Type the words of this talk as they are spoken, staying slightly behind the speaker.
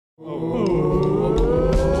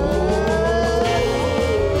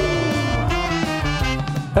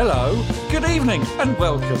Hello, good evening and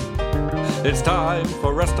welcome. It's time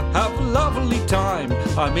for us to have a lovely time.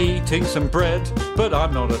 I'm eating some bread, but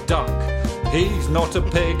I'm not a duck. He's not a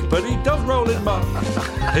pig, but he does roll in muck.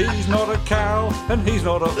 He's not a cow, and he's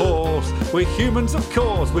not a horse. We're humans, of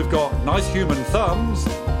course. We've got nice human thumbs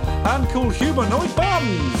and cool humanoid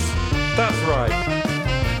bums. That's right.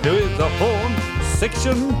 With the Horn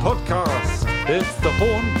Section Podcast. It's the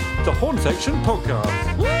Horn Section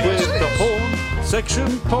Podcast. With the Horn Section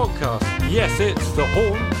Podcast. Yes, it's the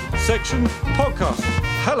Horn Section Podcast.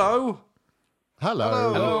 Hello.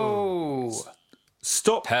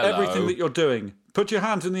 Stop everything that you're doing. Put your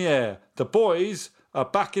hands in the air. The boys are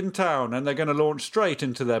back in town and they're going to launch straight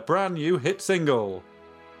into their brand new hit single.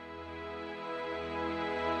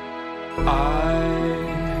 I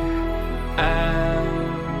am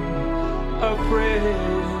a brick,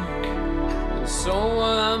 and so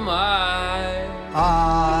am I.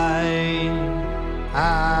 I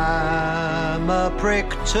am a prick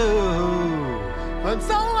too, and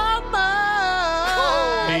so am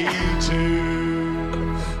I. Me too.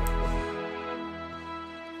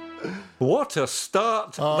 What a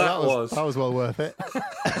start that was. That was well worth it.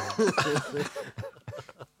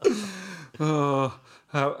 Oh,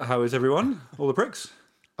 how is everyone? All the pricks?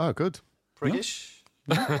 Oh, good. Prickish.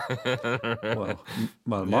 Well,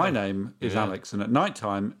 my name is Alex, and at night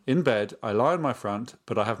time, in bed, I lie on my front,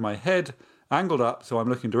 but I have my head angled up, so I'm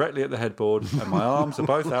looking directly at the headboard, and my arms are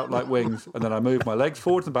both out like wings, and then I move my legs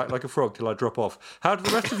forwards and back like a frog till I drop off. How do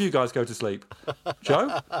the rest of you guys go to sleep?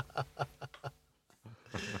 Joe?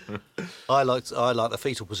 I like the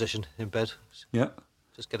fetal position in bed. Yeah.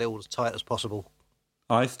 Just get it all as tight as possible.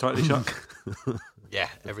 Eyes tightly shut. Yeah,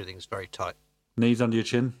 everything's very tight. Knees under your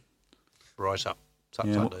chin. Right up. Tucked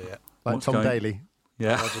Yeah. under, yeah. Like What's Tom going- Daly.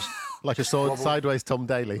 Yeah. I just Like a sword Wobble. sideways Tom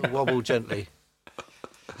Daly. wobble gently.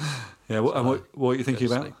 Yeah. What are you thinking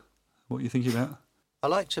Go to about? sleep. What are you thinking about? I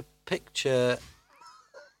like to picture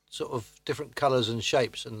sort of different colours and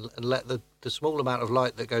shapes and let the small amount of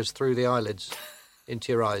light that goes through the eyelids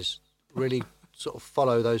into your eyes really sort of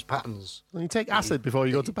follow those patterns. Well, you take acid before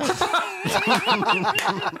you go to bed.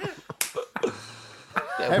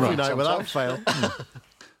 Every night without fail.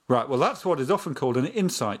 Right, well, that's what is often called an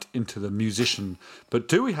insight into the musician. But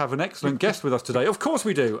do we have an excellent guest with us today? Of course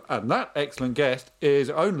we do. And that excellent guest is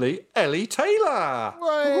only Ellie Taylor.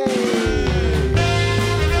 Hey!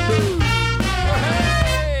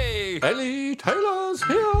 Ellie Taylor's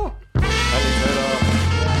here. Ellie Taylor.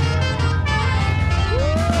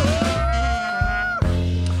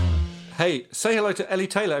 Hey, say hello to Ellie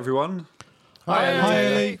Taylor, everyone. Hi,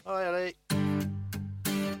 Ellie. Hi, Ellie.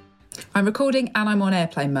 I'm recording and I'm on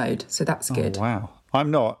airplane mode, so that's good. Oh, wow.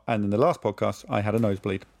 I'm not. And in the last podcast, I had a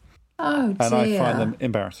nosebleed. Oh, dear. And I find them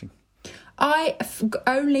embarrassing. I have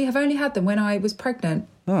only had them when I was pregnant.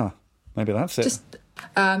 Ah, maybe that's it.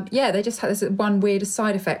 They just had this one weird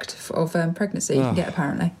side effect of pregnancy you can get,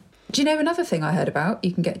 apparently. Do you know another thing I heard about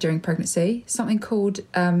you can get during pregnancy? Something called,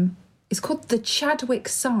 it's called the Chadwick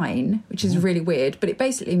sign, which is really weird, but it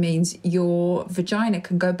basically means your vagina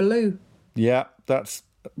can go blue. Yeah, that's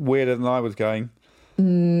weirder than I was going.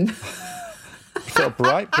 Sort of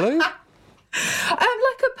bright blue? Like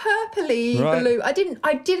a purpley blue. I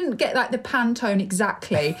didn't get like the Pantone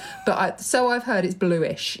exactly, but so I've heard it's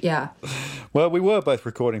bluish. Yeah. Well, we were both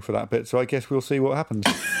recording for that bit, so I guess we'll see what happens.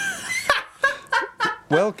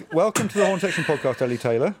 Welcome to the Horn Section Podcast, Ellie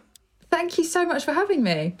Taylor. Thank you so much for having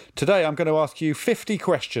me. Today I'm going to ask you 50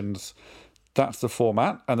 questions. That's the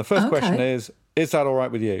format. And the first question is that all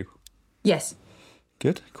right with you? Yes.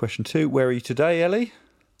 Good. Question 2, where are you today, Ellie?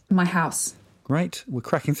 My house. Great, we're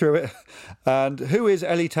cracking through it. And who is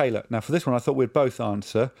Ellie Taylor? Now, for this one, I thought we'd both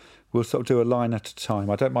answer. We'll sort of do a line at a time.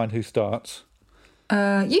 I don't mind who starts.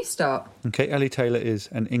 You start. Okay, Ellie Taylor is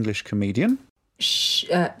an English comedian.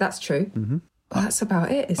 That's true. Mm-hmm. Well, that's about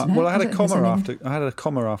it, isn't it? Well, I had a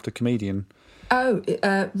comma after comedian. Oh,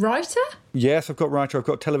 writer? Yes, I've got writer. I've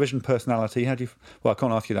got television personality. How do you? Well, I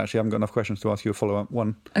can't ask you that. Actually, I haven't got enough questions to ask you a follow-up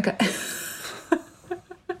one. Okay.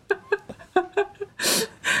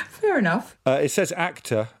 Fair enough. It says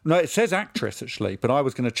actor. No, it says actress, actually, but I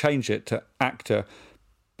was going to change it to actor.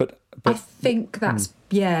 But I think that's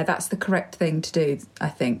the correct thing to do, I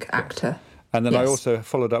think, actor. And then I also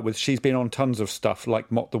followed up with, she's been on tons of stuff,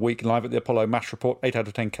 like Mock the Week, Live at the Apollo, MASH Report, 8 out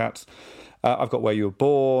of 10 Cats. I've got Where You Were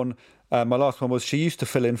Born. My last one was, she used to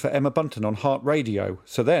fill in for Emma Bunton on Heart Radio.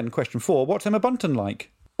 So then, question 4, what's Emma Bunton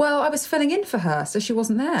like? Well, I was filling in for her, so she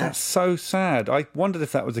wasn't there. That's so sad. I wondered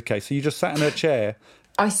if that was the case. So you just sat in her chair.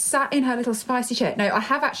 I sat in her little spicy chair. No, I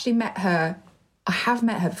have actually met her I have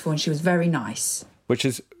met her before, and she was very nice. Which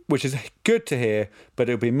is good to hear, but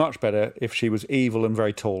it would be much better if she was evil and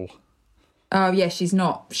very tall. Oh, yeah, she's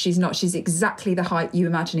not. She's exactly the height you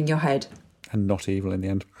imagine in your head. And not evil in the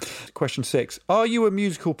end. Question 6. Are you a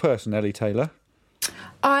musical person, Ellie Taylor?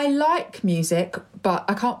 I like music, but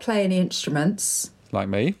I can't play any instruments. Like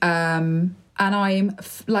me? And I'm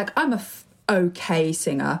okay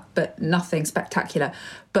singer, but nothing spectacular.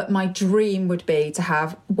 But my dream would be to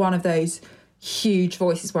have one of those huge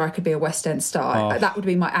voices where I could be a West End star. That would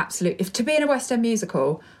be my absolute... If to be in a West End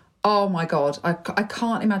musical... Oh, my God. I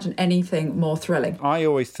can't imagine anything more thrilling. I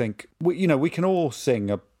always think, we can all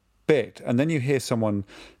sing a bit, and then you hear someone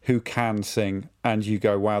who can sing, and you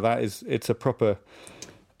go, wow, it's a proper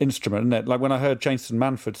instrument, isn't it? Like when I heard Jason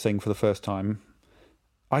Manford sing for the first time,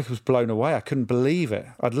 I was blown away. I couldn't believe it.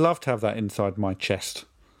 I'd love to have that inside my chest.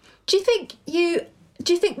 Do you think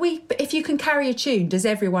if you can carry a tune, does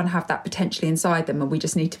everyone have that potentially inside them and we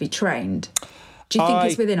just need to be trained? Do you think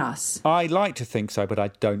it's within us? I like to think so, but I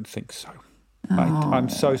don't think so. I'm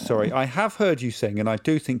so sorry. I have heard you sing, and I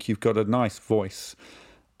do think you've got a nice voice.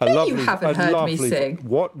 You haven't heard me sing.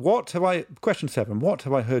 What have I... Question 7. What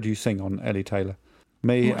have I heard you sing on, Ellie Taylor?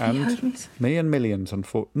 Me and millions,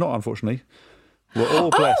 not unfortunately. We're all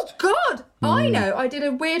blessed. Oh, God! I know. I did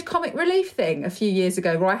a weird comic relief thing a few years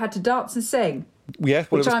ago where I had to dance and sing. Yeah,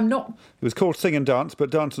 well, I'm not... It was called Sing and Dance, but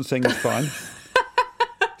dance and sing was fine.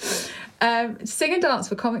 Sing and dance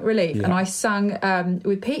for comic relief, and I sang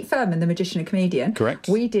with Pete Furman, the magician and comedian. Correct.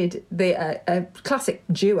 We did the classic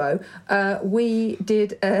duo. We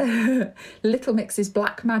did Little Mix's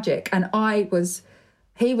Black Magic, and the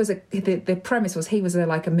premise was he was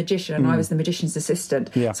like a magician and I was the magician's assistant.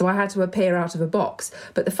 Yeah. So I had to appear out of a box.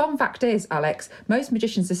 But the fun fact is, Alex, most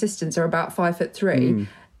magician's assistants are about 5'3".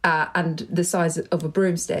 And the size of a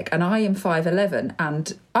broomstick, and I am 5'11",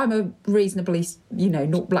 and I'm a reasonably,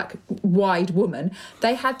 not black, wide woman.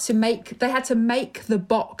 They had to make the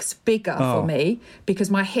box bigger for me because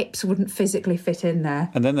my hips wouldn't physically fit in there.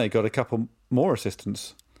 And then they got a couple more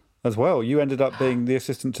assistants as well. You ended up being the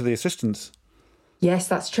assistant to the assistants. Yes,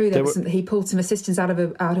 that's true. He pulled some assistants out of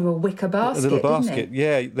a wicker basket. A little basket, didn't he?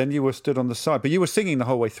 yeah. Then you were stood on the side, but you were singing the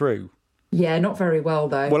whole way through. Yeah, not very well,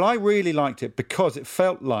 though. Well, I really liked it because it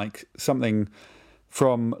felt like something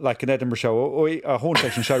from like an Edinburgh show or a horn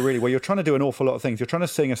section show, really, where you're trying to do an awful lot of things. You're trying to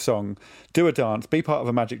sing a song, do a dance, be part of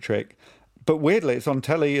a magic trick. But weirdly, it's on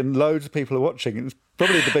telly and loads of people are watching. It's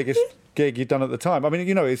probably the biggest gig you'd done at the time. I mean,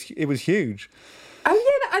 it was huge. Oh,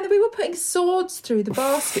 yeah, and we were putting swords through the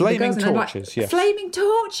basket. Flaming torches, yes. Flaming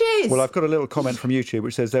torches! Well, I've got a little comment from YouTube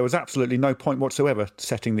which says there was absolutely no point whatsoever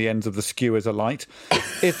setting the ends of the skewers alight.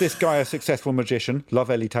 Is this guy a successful magician?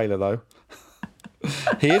 Love Ellie Taylor, though.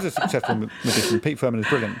 He is a successful magician. Pete Furman is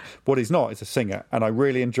brilliant. What he's not is a singer, and I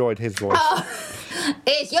really enjoyed his voice.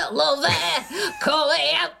 Is your love there calling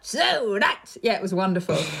out tonight? Yeah, it was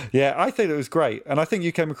wonderful. Yeah, I think it was great, and I think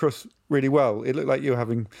you came across really well. It looked like you were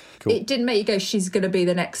having... Cool. It didn't make you go, she's going to be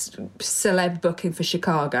the next celeb booking for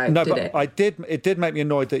Chicago, no, did but it? It did make me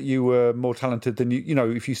annoyed that you were more talented than you know,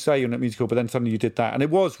 if you say you're not musical, but then suddenly you did that. And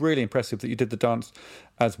it was really impressive that you did the dance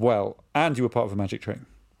as well, and you were part of a magic trick.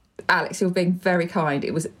 Alex, you're being very kind.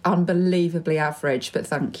 It was unbelievably average, but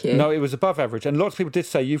thank you. No, it was above average. And lots of people did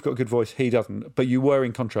say you've got a good voice, he doesn't. But you were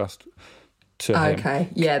in contrast to him. Okay,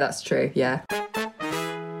 yeah, that's true, yeah.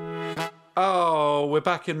 Oh, we're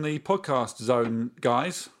back in the podcast zone,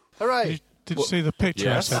 guys. Hooray! Did you see the picture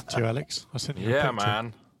Yes. I sent you, Alex? I sent you a picture.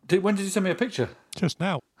 man. When did you send me a picture? Just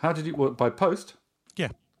now. How did you... By post? Yeah.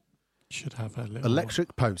 Should have a little...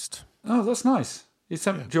 Electric post. Oh, that's nice. Do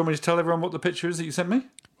you want me to tell everyone what the picture is that you sent me?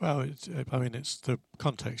 Well, it's the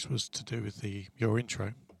context was to do with your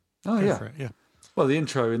intro. Oh, Go yeah. for it, yeah. Well, the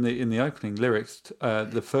intro in the opening lyrics,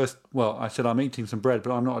 the first... Well, I said, I'm eating some bread,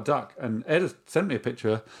 but I'm not a duck. And Ed has sent me a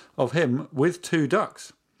picture of him with 2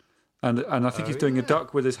 ducks. And I think he's doing a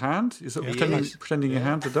duck with his hand. He's sort of pretending your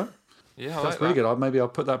hand's a duck. Yeah, I That's like really that. good. Maybe I'll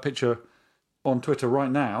put that picture on Twitter right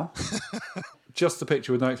now. Just the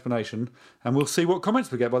picture with no explanation. And we'll see what comments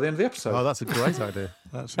we get by the end of the episode. Oh, that's a great idea.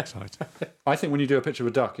 That's exciting. I think when you do a picture of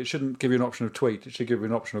a duck, it shouldn't give you an option of tweet. It should give you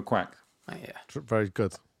an option of quack. Oh, yeah. Very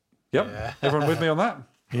good. Yep. Yeah. Everyone with me on that?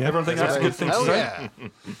 Yeah. Everyone think that's a good thing to Oh, say? yeah.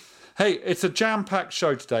 Hey, it's a jam-packed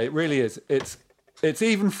show today. It really is. It's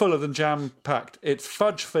even fuller than jam-packed. It's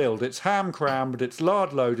fudge-filled, it's ham-crammed, it's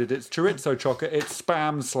lard-loaded, it's chorizo chocolate, it's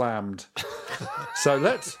spam-slammed. So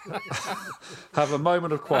let's have a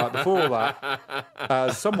moment of quiet before all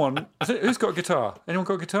that. Who's got a guitar? Anyone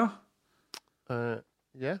got a guitar?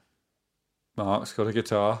 Yeah. Mark's got a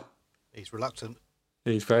guitar. He's reluctant.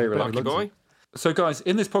 He's very Lucky reluctant. boy. So, guys,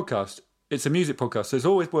 in this podcast, it's a music podcast, so it's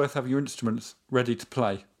always worth having your instruments ready to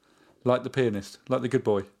play, like the pianist, like the good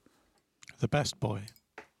boy. The best boy.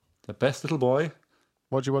 The best little boy.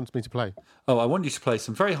 What do you want me to play? Oh, I want you to play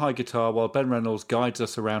some very high guitar while Ben Reynolds guides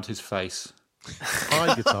us around his face.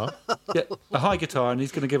 High guitar. Yeah, a high guitar, and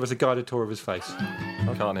he's going to give us a guided tour of his face.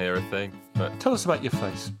 I can't hear a thing, but... Tell us about your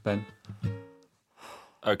face, Ben.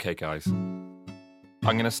 Okay, guys. I'm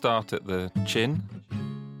going to start at the chin.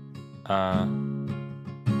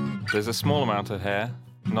 There's a small amount of hair,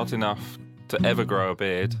 not enough to ever grow a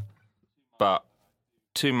beard, but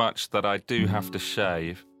too much that I do have to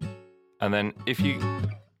shave. And then if you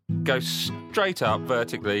go straight up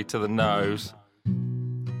vertically to the nose,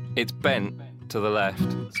 it's bent to the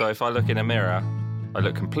left. So if I look in a mirror, I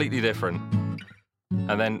look completely different.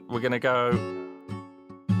 And then we're going to go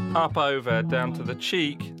up over down to the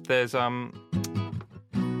cheek. There's what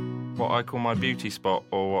I call my beauty spot,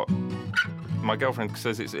 or what my girlfriend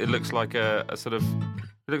says it looks like a sort of,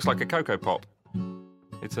 it looks like a Cocoa Pop.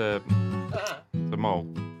 It's a mole.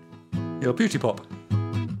 Your beauty pop.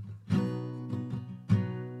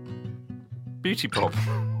 Beauty Pop.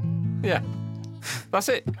 Yeah. That's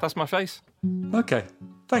it. That's my face. Okay.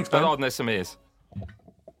 Thanks, Ben. Oh, and there's some ears.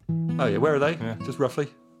 Oh, yeah. Where are they? Yeah. Just roughly.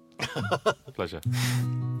 Pleasure.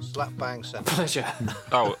 Slap bang centre. Pleasure.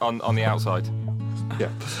 Oh, on the outside.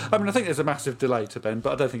 Yeah. I mean, I think there's a massive delay to Ben,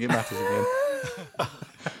 but I don't think it matters in the end.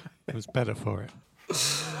 It was better for it.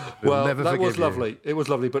 Well, never that was forgive you. lovely. It was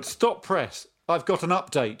lovely. But stop press. I've got an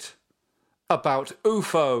update about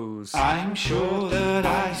UFOs. I'm sure that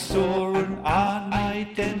I saw an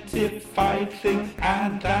unidentified thing,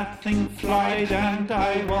 and that thing flied, and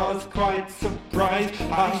I was quite surprised.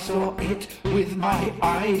 I saw it with my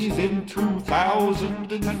eyes in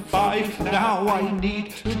 2005. Now I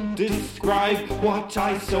need to describe what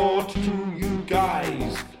I saw to you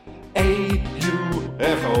guys. A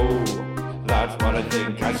UFO, that's what I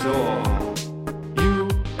think I saw.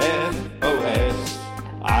 UFOs,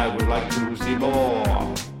 I would like to see more.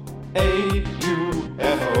 A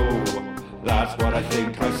UFO, that's what I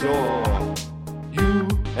think I saw.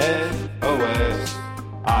 UFOs,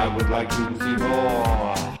 I would like to see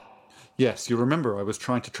more. Yes, you remember I was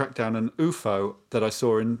trying to track down an UFO that I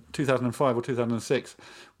saw in 2005 or 2006.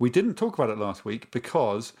 We didn't talk about it last week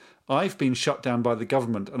because I've been shut down by the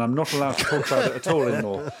government and I'm not allowed to talk about it at all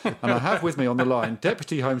anymore. And I have with me on the line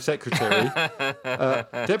Deputy Home Secretary.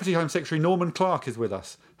 Deputy Home Secretary Norman Clark is with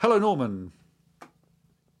us. Hello, Norman.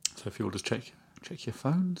 So if you'll just check your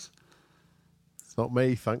phones. It's not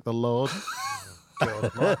me, thank the Lord.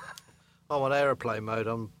 God, I'm on aeroplane mode.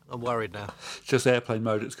 I'm worried now. It's just airplane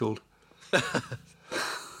mode, it's called.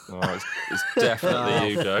 Oh, it's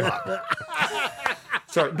definitely you, Joe.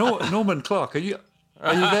 Sorry, Norman Clark, are you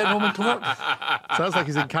there, Norman Clark? Sounds like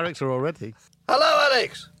he's in character already. Hello,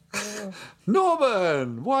 Alex.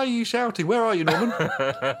 Norman, why are you shouting? Where are you, Norman?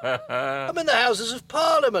 I'm in the Houses of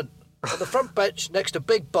Parliament on the front bench next to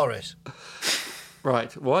Big Boris.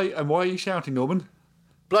 Right, why are you shouting, Norman?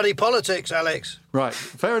 Bloody politics, Alex. Right,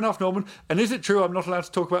 fair enough, Norman. And is it true I'm not allowed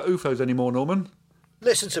to talk about UFOs anymore, Norman?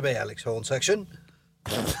 Listen to me, Alex Hornsection.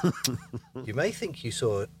 You may think you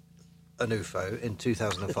saw an UFO in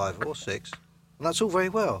 2005 or 6, and that's all very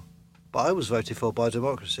well. But I was voted for by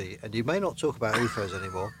democracy, and you may not talk about UFOs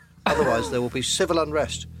anymore. Otherwise, there will be civil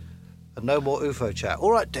unrest and no more UFO chat.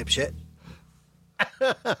 All right, dipshit.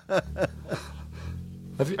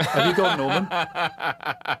 Have you gone, Norman?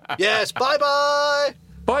 Yes, bye-bye.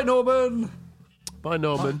 Bye, Norman. Bye,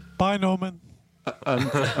 Norman. Bye, Norman. And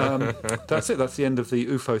that's it. That's the end of the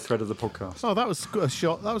UFO thread of the podcast. Oh, that was a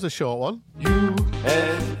short. That was a short one.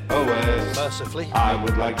 UFOs, Mercifully. I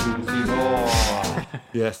would like to see more.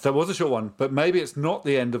 Yes, that was a short one, but maybe it's not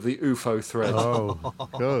the end of the UFO thread. Oh,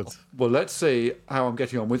 good. Well, let's see how I'm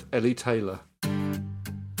getting on with Ellie Taylor.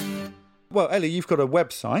 Well, Ellie, you've got a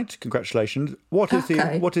website. Congratulations. What is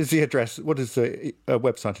Okay. the address? What is the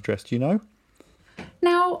website address? Do you know?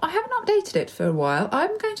 Now, I haven't updated it for a while.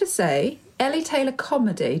 I'm going to say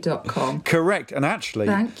ellietaylorcomedy.com. Correct. And actually,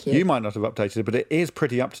 Thank you. might not have updated it, but it is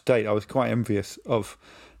pretty up to date. I was quite envious of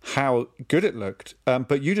how good it looked.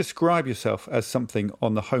 But you describe yourself as something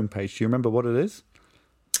on the homepage. Do you remember what it is?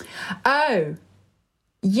 Oh,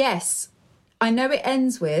 yes. I know it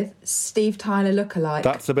ends with Steve Tyler lookalike.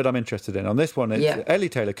 That's the bit I'm interested in. On this one, it's Yeah. Ellie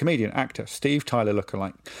Taylor, comedian, actor, Steve Tyler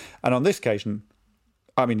lookalike. And on this occasion,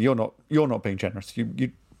 I mean, you're not being generous.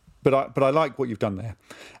 But I like what you've done there,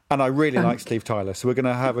 and I really like Steve Tyler. So we're going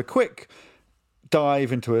to have a quick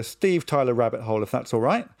dive into a Steve Tyler rabbit hole, if that's all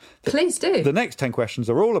right. Please do. The next 10 questions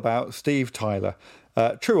are all about Steve Tyler.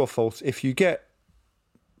 True or false? If you get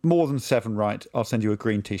more than 7 right, I'll send you a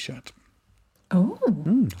green T-shirt. Oh,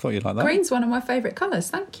 I thought you'd like that. green's one of my favourite colours.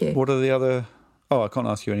 Thank you. What are the other... Oh, I can't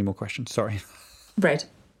ask you any more questions. Sorry. Red.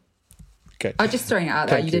 Okay. I'm just throwing it out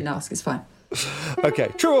there. Thank You you. didn't ask. It's fine. Okay,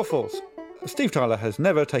 true or false? Steve Tyler has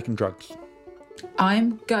never taken drugs.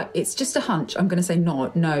 It's just a hunch. I'm going to say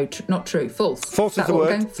not true. False. False is the what we're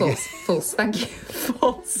word. going? False. False. Thank you.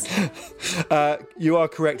 False. You are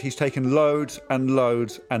correct. He's taken loads and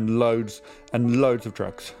loads and loads and loads of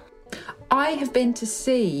drugs. I have been to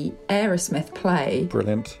see Aerosmith play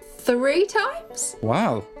Brilliant. 3 times.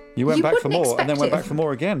 Wow. You went You back for wouldn't more and then expect went it. back for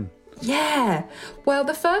more again. Yeah. Well,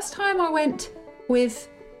 the first time I went with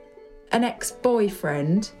an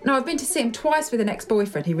ex-boyfriend. No, I've been to see him twice with an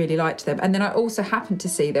ex-boyfriend. He really liked them. And then I also happened to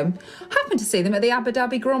see them at the Abu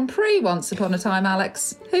Dhabi Grand Prix once upon a time,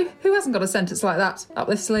 Alex. Who hasn't got a sentence like that up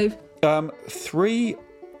their sleeve? 3...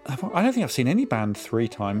 I don't think I've seen any band 3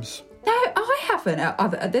 times. No, I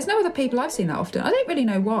haven't. There's no other people I've seen that often. I don't really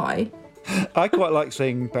know why. I quite like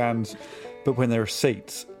seeing bands, but when there are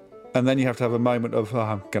seats, and then you have to have a moment of,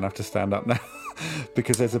 I'm going to have to stand up now,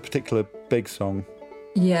 because there's a particular big song.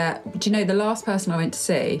 Yeah. Do you know, the last person I went to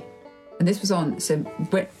see, and this was on, so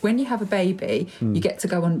when you have a baby, you get to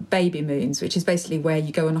go on baby moons, which is basically where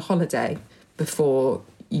you go on a holiday before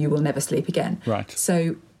you will never sleep again. Right.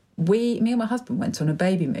 So me and my husband went on a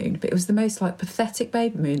baby moon, but it was the most pathetic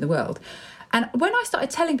baby moon in the world. And when I started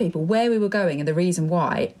telling people where we were going and the reason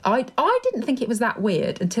why, I didn't think it was that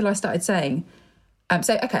weird until I started saying,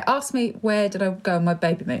 okay, ask me, where did I go on my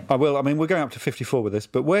baby moon? I will. I mean, we're going up to 54 with this,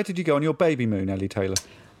 but where did you go on your baby moon, Ellie Taylor?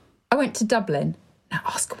 I went to Dublin. Now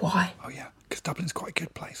ask why. Oh, yeah, because Dublin's quite a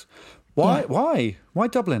good place. Why? Yeah. Why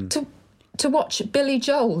Dublin? To watch Billy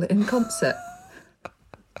Joel in concert.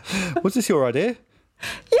 Was this your idea?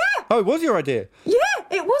 Yeah. Oh, it was your idea? Yeah,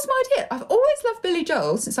 it was my idea. I've always loved Billy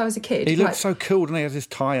Joel since I was a kid. He looked so cool, didn't he? He has his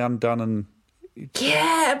tie undone and...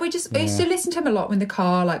 Yeah, I used to listen to him a lot in the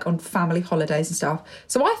car, on family holidays and stuff.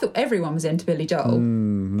 So I thought everyone was into Billy Joel.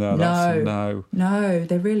 No. No,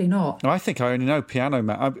 they're really not. I think I only know Piano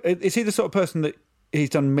Man. Is he the sort of person that he's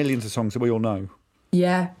done millions of songs that we all know?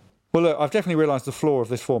 Yeah. Well, look, I've definitely realised the flaw of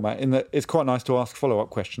this format in that it's quite nice to ask follow-up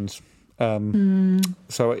questions.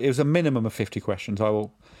 So it was a minimum of 50 questions. I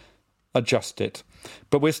will adjust it.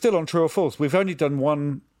 But we're still on true or false. We've only done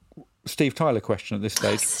one Steve Tyler question at this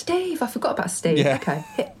stage. Steve, I forgot about Steve. Yeah. Okay,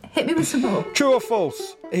 hit me with some more. True or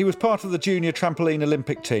false? He was part of the junior trampoline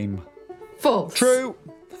Olympic team. False. True.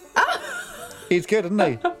 He's good, isn't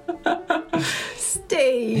he?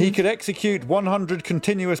 Steve. He could execute 100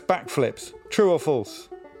 continuous backflips. True or false?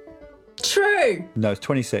 True. No, it's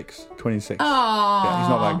 26. 26. Aww. Yeah, he's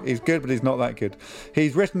not that. He's good, but he's not that good.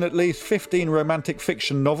 He's written at least 15 romantic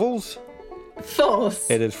fiction novels.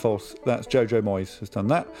 False. It is false. That's Jojo Moyes has done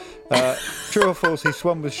that. True or false? He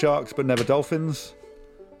swum with sharks but never dolphins.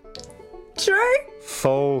 True.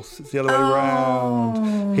 False. It's the other way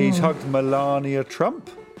round. He's hugged Melania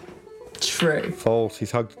Trump. True. False.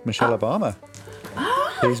 He's hugged Michelle Obama.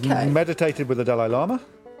 He's meditated with the Dalai Lama.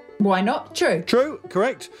 Why not? True. True.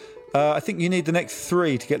 Correct. I think you need the next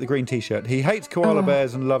 3 to get the green T-shirt. He hates koala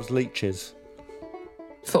bears and loves leeches.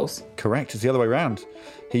 False. Correct. It's the other way round.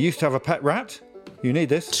 He used to have a pet rat. You need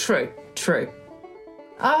this. True.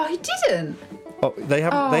 Oh, he didn't. Oh, they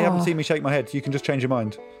haven't seen me shake my head. So you can just change your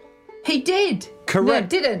mind. He did.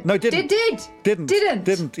 Correct. No, didn't. No, didn't. Didn't.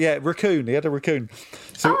 Didn't. Yeah, raccoon. He had a raccoon.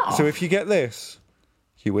 So if you get this,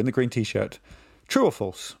 you win the green T-shirt. True or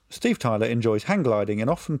false? Steve Tyler enjoys hang gliding and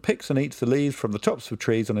often picks and eats the leaves from the tops of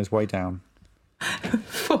trees on his way down.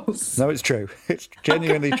 False. No, it's true. It's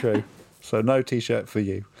genuinely true. So no T-shirt for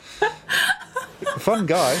you. Fun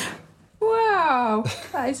guy. Wow,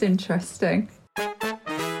 that is interesting.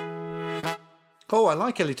 Oh, I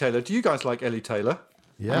like Ellie Taylor. Do you guys like Ellie Taylor?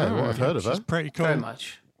 Yeah, what I've heard of her. She's pretty cool. Very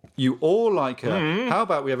much. You all like her. How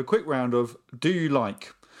about we have a quick round of Do You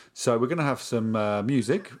Like? So we're going to have some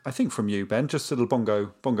music, I think from you, Ben, just little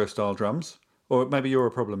bongo style drums. Or maybe you're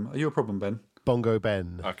a problem. Are you a problem, Ben? Bongo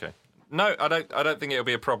Ben. Okay. No, I don't think it'll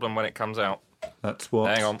be a problem when it comes out. That's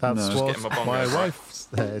what... Hang on. That's Just what getting my bongos my right. wife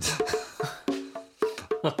said.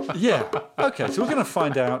 Yeah. Okay, so we're going to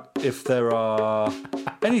find out if there are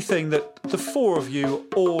anything that the 4 of you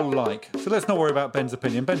all like. So let's not worry about Ben's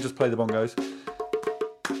opinion. Ben, just play the bongos.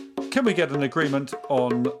 Can we get an agreement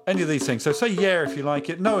on any of these things? So say yeah if you like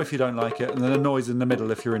it, no if you don't like it, and then a noise in the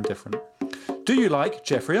middle if you're indifferent. Do you like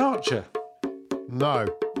Jeffrey Archer? No.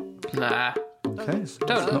 Nah. Okay. So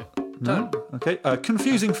Don't. no. Okay.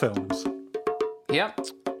 Confusing films. Yep.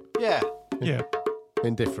 Yeah. Yeah.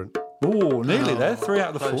 Indifferent. Oh, nearly there. 3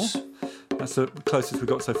 out of the Close. 4. That's the closest we've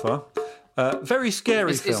got so far. Very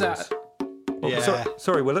scary Is films. that... Oh, Yeah.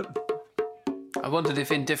 sorry, Willett. I wondered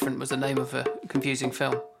if Indifferent was the name of a confusing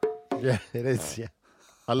film. Yeah, it is. Yeah,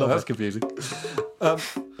 I Oh, love that's it. confusing.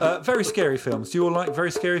 Very scary films. Do you all like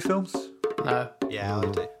very scary films? No. Yeah, I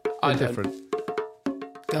do. I don't. Different.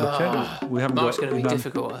 Okay. We haven't Mark's got going to be none.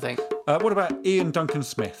 difficult, I think. What about Ian Duncan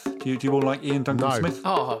Smith? Do you all like Ian Duncan No. Smith?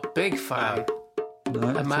 Oh, big fan. No,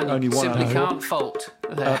 A man only you one simply out of can't fault.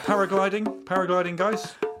 There. Paragliding,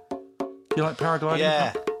 guys. Do you like paragliding?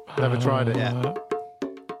 Yeah. Never tried it. Yeah.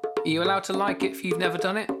 Are you allowed to like it if you've never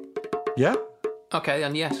done it? Yeah. Okay,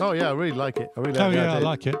 then yes. Oh yeah, I really like it. I really Oh like the yeah, I idea.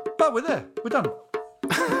 like it. Oh, we're there. We're done.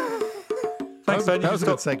 Thanks, Ben. That was a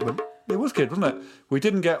You good segment. It was good, wasn't it? We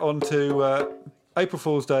didn't get on to April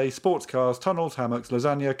Fool's Day, sports cars, tunnels, hammocks,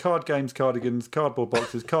 lasagna, card games, cardigans, cardboard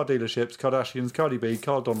boxes, car dealerships, Kardashians, Cardi B,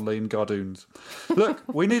 Carl Donnelly and Gardoons. Look,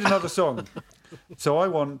 we need another song. So I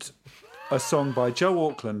want a song by Joe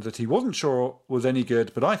Auckland that he wasn't sure was any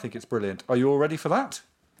good, but I think it's brilliant. Are you all ready for that?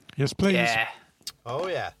 Yes, please. Yeah. Oh,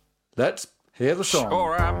 yeah. Let's hear the song.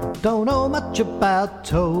 Sure am. Don't know much about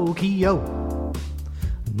Tokyo.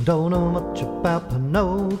 Don't know much about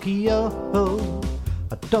Pinocchio.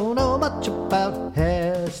 I don't know much about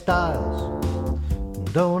hairstyles.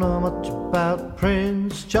 Don't know much about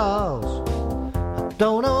Prince Charles. I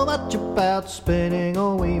don't know much about spinning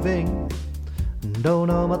or weaving. Don't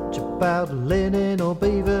know much about linen or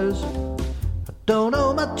beavers. I don't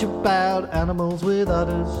know much about animals with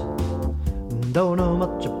udders. Don't know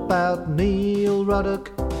much about Neil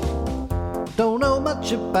Ruddock. Don't know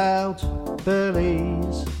much about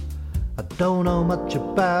Belize. I don't know much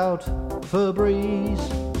about Febreze.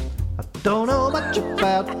 I don't know much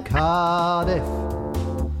about Cardiff.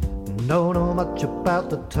 Don't know much about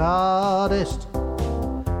the TARDIS.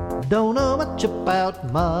 Don't know much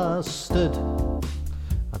about mustard.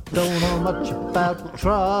 I don't know much about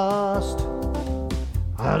trust.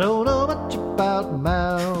 I don't know much about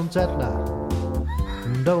Mount Etna.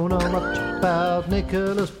 Don't know much about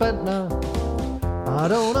Nicholas Bentner. I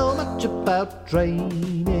don't know much about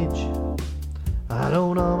drainage. I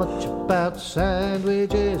don't know much about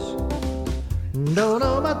sandwiches. Don't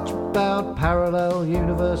know much about parallel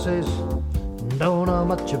universes. Don't know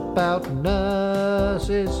much about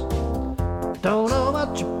nurses. Don't know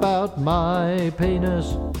much about my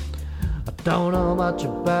penis. I don't know much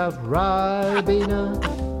about Ribena.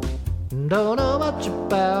 Don't know much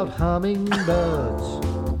about hummingbirds.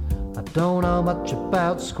 I don't know much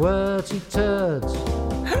about squirty turds.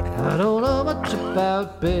 I don't know much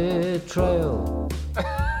about betrayal.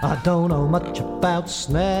 I don't know much about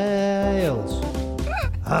snails.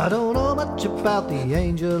 I don't know much about the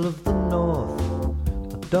angel of the north.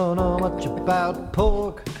 I don't know much about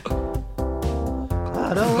pork.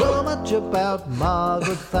 I don't know much about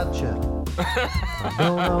Margaret Thatcher. I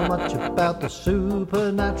don't know much about the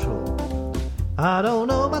supernatural. I don't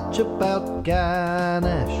know much about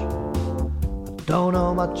Ganesh. I don't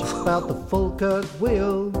know much about the Falkirk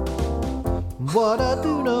wheel. What I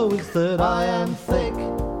do know is that I am thick,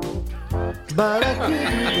 but I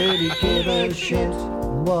couldn't really give a shit.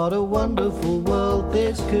 What a wonderful world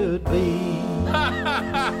this could be.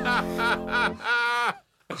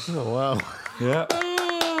 Oh wow. Yeah.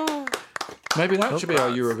 Maybe that should be our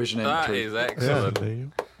Eurovision That entry. is excellent.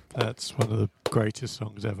 Definitely. That's one of the greatest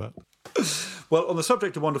songs ever. Well, on the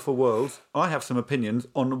subject of wonderful worlds, I have some opinions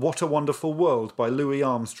on What a Wonderful World by Louis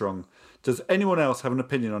Armstrong. Does anyone else have an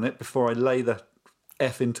opinion on it before I lay the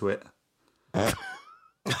F into it?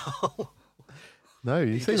 No,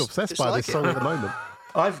 you seem just obsessed by this dislike song it. at the moment.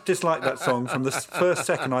 I've disliked that song from the first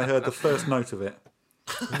second I heard the first note of it.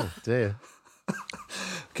 Oh dear.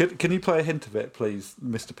 Can you play a hint of it, please,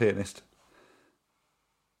 Mr. Pianist?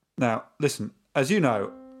 Now, listen, as you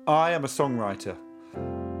know, I am a songwriter.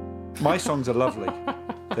 My songs are lovely.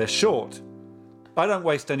 They're short. I don't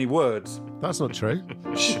waste any words. That's not true.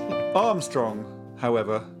 Armstrong,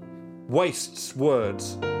 however, wastes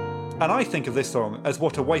words. And I think of this song as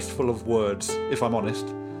what a wasteful of words, if I'm honest.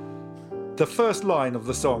 The first line of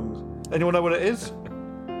the song, anyone know what it is?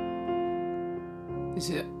 Is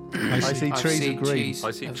it? I see trees of green. cheese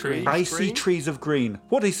I see of trees. green. I see trees of green.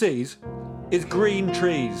 What he sees is green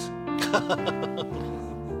trees.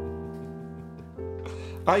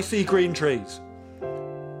 I see green trees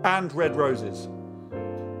and red roses.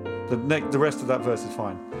 The rest of that verse is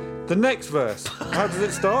fine. The next verse, how does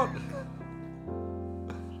it start?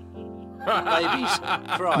 Babies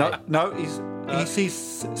cry. No, he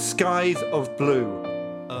sees skies of blue.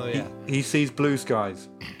 Oh, yeah. He sees blue skies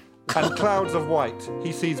and clouds of white.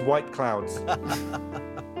 He sees white clouds.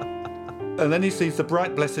 And then he sees the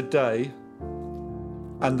bright blessed day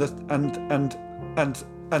and the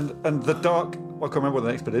dark. I can't remember what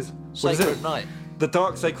the next bit is. What is Sacred it? night. The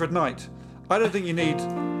dark sacred night. I don't think you need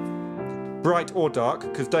bright or dark,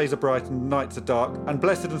 because days are bright and nights are dark, and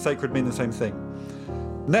blessed and sacred mean the same thing.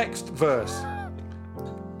 Next verse.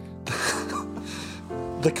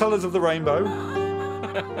 The colours of the rainbow,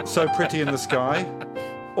 so pretty in the sky,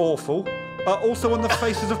 awful, are also on the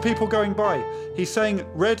faces of people going by. He's saying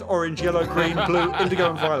red, orange, yellow, green, blue, indigo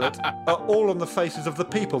and violet are all on the faces of the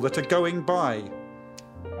people that are going by.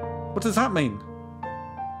 What does that mean?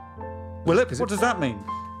 Willip, what does that mean?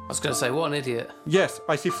 I was going to say, what an idiot. Yes,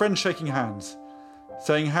 I see friends shaking hands,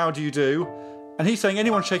 saying, how do you do? And he's saying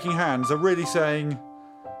anyone shaking hands are really saying,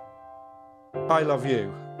 I love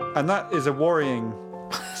you. And that is a worrying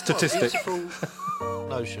statistic. Beautiful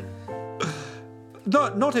notion.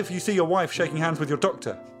 Not if you see your wife shaking hands with your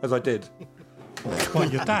doctor, as I did.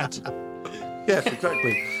 What, your dad? Yes,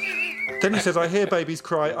 exactly. Then he says, I hear babies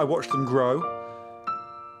cry, I watch them grow.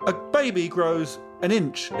 A baby grows an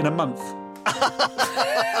inch in a month.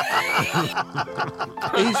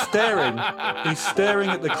 He's staring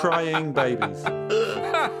at the crying babies.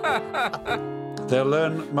 They'll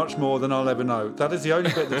learn much more than I'll ever know. That is the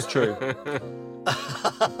only bit that's true.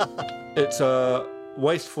 It's a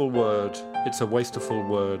wasteful word. It's a wasteful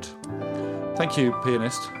word. Thank you,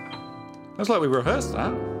 pianist. That's like we rehearsed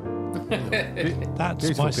that. That's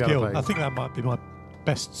Beautiful my piano skill. playing. I think that might be my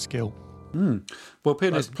best skill. Well,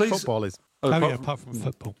 pianist, please... Football is. Apart from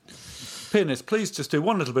football. Pianist, please just do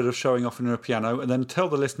one little bit of showing off on a piano and then tell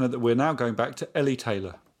the listener that we're now going back to Ellie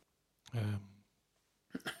Taylor. I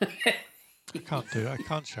can't do it. I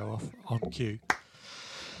can't show off on cue.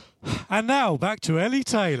 And now back to Ellie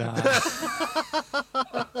Taylor.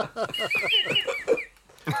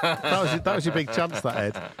 That was your big chance, that,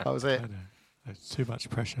 Ed. That was it. I know. It's too much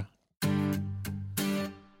pressure.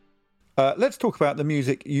 Let's talk about the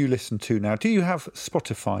music you listen to now. Do you have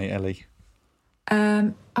Spotify, Ellie?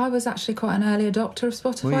 I was actually quite an early adopter of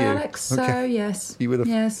Were Spotify, you? Alex. So Okay. yes, You were the,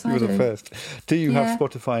 yes, you I were the do. first. Do you Yeah. have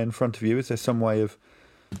Spotify in front of you? Is there some way of...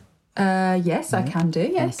 Yes, I can do.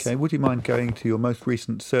 Yes. Okay, would you mind going to your most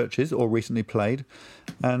recent searches or recently played,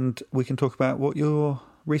 and we can talk about what you're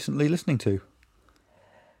recently listening to?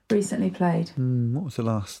 Recently played. What was the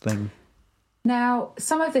last thing? Now,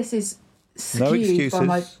 some of this is skewed No excuses. by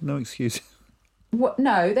my. No excuses. What,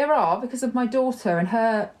 no, there are, because of my daughter and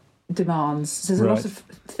her demands. There's a Right. lot of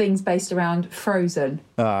things based around Frozen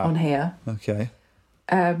on here. Okay.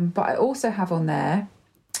 But I also have on there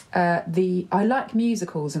I like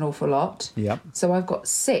musicals an awful lot. Yep. So I've got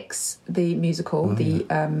Six, the musical,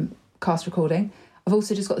 cast recording. I've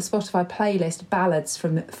also just got the Spotify playlist ballads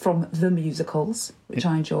from the musicals, which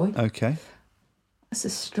I enjoy. Okay. That's a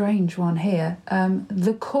strange one here.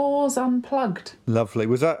 The Cause Unplugged. Lovely.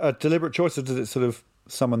 Was that a deliberate choice, or did it sort of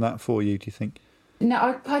summon that for you, do you think?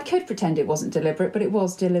 No, I could pretend it wasn't deliberate, but it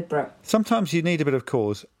was deliberate. Sometimes you need a bit of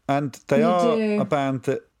cause, and they You are do. a band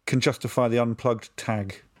that can justify the unplugged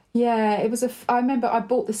tag. Yeah, it was I remember I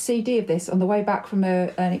bought the CD of this on the way back from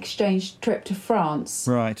an exchange trip to France,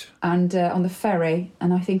 Right. and on the ferry,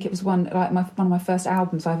 and I think it was one of my first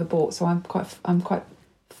albums I ever bought. So I'm quite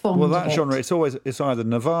fond. Well, of that it. genre, it's either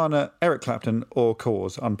Nirvana, Eric Clapton, or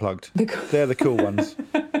Cause unplugged. They're the cool ones.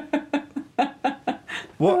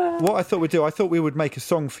 What I thought we'd do, I thought we would make a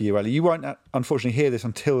song for you, Ellie. You won't unfortunately hear this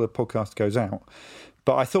until the podcast goes out,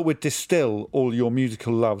 but I thought we'd distill all your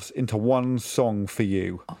musical loves into one song for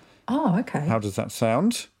you. Oh, okay. How does that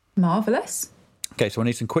sound? Marvellous. Okay, so I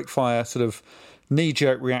need some quick fire sort of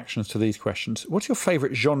knee-jerk reactions to these questions. What's your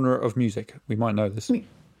favourite genre of music? We might know this.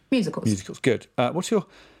 Musicals. Musicals, good. I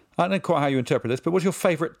don't know quite how you interpret this, but what's your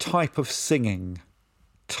favourite type of singing?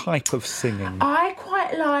 I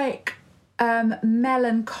quite like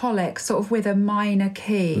melancholic, sort of with a minor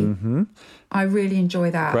key. Mm-hmm. I really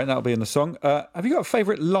enjoy that. Great, that'll be in the song. Have you got a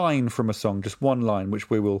favourite line from a song? Just one line, which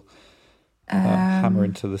we will hammer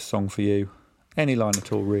into the song for you. Any line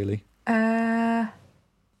at all, really.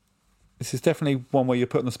 This is definitely one where you're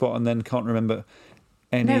put on the spot and then can't remember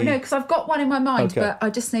any... No, because I've got one in my mind, Okay. but I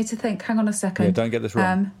just need to think. Hang on a second. Yeah, don't get this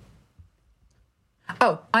wrong.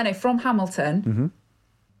 I know, from Hamilton. Mm-hmm.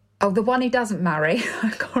 Oh, the one he doesn't marry. I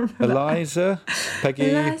can't remember. Eliza,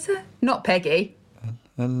 Peggy... Eliza? Not Peggy.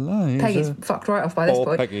 Eliza... Peggy's fucked right off by this Or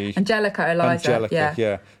point. Peggy. Angelica, Eliza.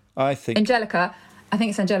 Yeah. I think... Angelica, I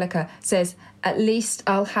think it's Angelica, says, "At least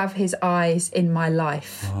I'll have his eyes in my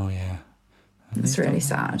life." Oh, yeah. It's really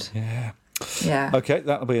sad. Yeah. Yeah. Okay,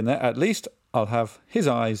 that'll be in there. At least I'll have his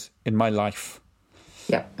eyes in my life.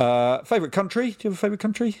 Yep. Favourite country? Do you have a favourite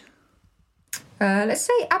country? Let's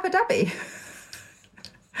say Abu Dhabi.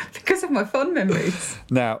 Because of my fond memories.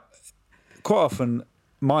 Now, quite often,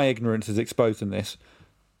 my ignorance is exposed in this.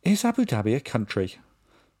 Is Abu Dhabi a country?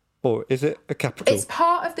 Or is it a capital? It's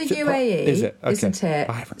part of the Is it UAE, is it? Okay. isn't it?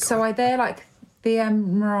 I haven't got So are they like the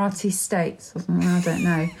Emirati states or something? I don't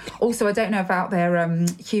know. Also, I don't know about their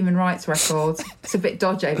human rights records. It's a bit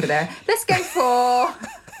dodgy over there. Let's go for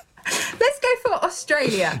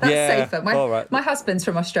Australia. That's safer. all right. My husband's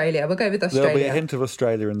from Australia. We'll go with There'll Australia. be a hint of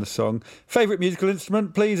Australia in the song. Favourite musical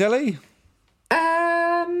instrument, please, Ellie?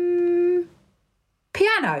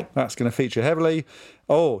 Piano. That's going to feature heavily.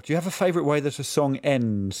 Oh, do you have a favourite way that a song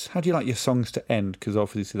ends? How do you like your songs to end? Because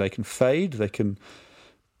obviously they can fade, they can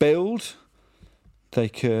build, they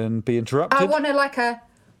can be interrupted. I want to like a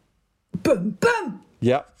boom, boom.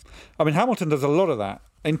 Yeah. I mean, Hamilton does a lot of that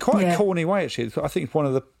in quite a corny way, actually. I think it's one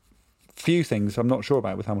of the few things I'm not sure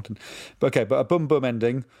about with Hamilton. But a boom, boom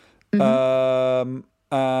ending. Mm-hmm.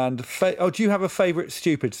 Do you have a favourite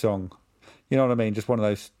stupid song? You know what I mean? Just one of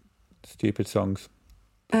those stupid songs.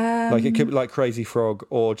 Like it could be like Crazy Frog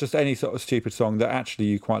or just any sort of stupid song that actually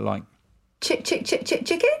you quite like. Chick, chick, chick, chick,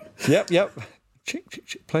 chicken? Yep. Chick, chick,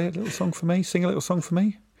 chick. Play a little song for me. Sing a little song for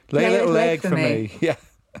me. Lay a little leg for me. Yeah.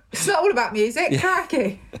 It's not all about music.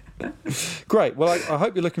 Crikey. Great. Well, I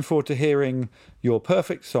hope you're looking forward to hearing your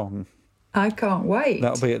perfect song. I can't wait.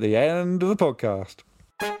 That'll be at the end of the podcast.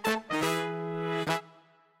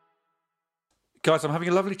 Guys, I'm having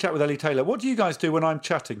a lovely chat with Ellie Taylor. What do you guys do when I'm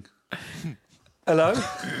chatting? Hello?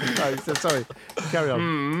 No, sorry. Carry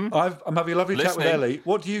on. I'm having a lovely chat with Ellie.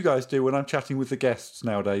 What do you guys do when I'm chatting with the guests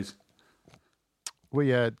nowadays? We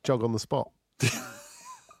jog on the spot.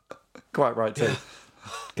 Quite right, too.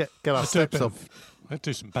 Get our steps up. I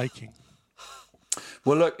do some baking.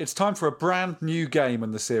 Well, look, it's time for a brand new game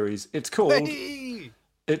in the series. It's called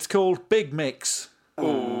Big Mix. The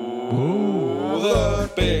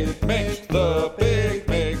big mix, the big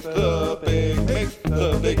mix, the big mix,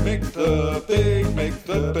 the big mix, the big mix,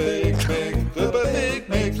 the big mix, the big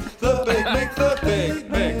mix, the big mix, the big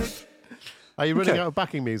mix. Are you running out of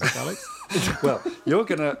backing music, Alex? Well, you're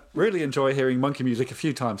going to really enjoy hearing monkey music a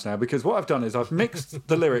few times now, because what I've done is I've mixed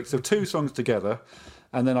the lyrics of two songs together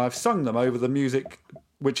and then I've sung them over the music,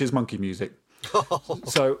 which is monkey music.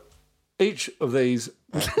 So each of these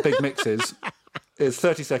big mixes is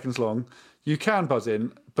 30 seconds long. You can buzz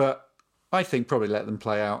in, but I think probably let them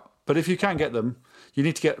play out. But if you can get them, you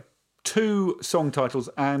need to get two song titles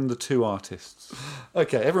and the two artists.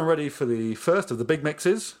 Okay, everyone ready for the first of the big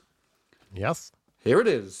mixes? Yes. Here it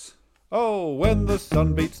is. Oh, when the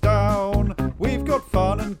sun beats down, we've got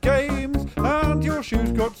fun and games, and your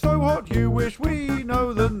shoes got so hot you wish we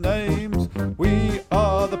know the names. We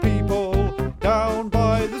are the people down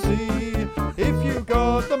by the sea. If you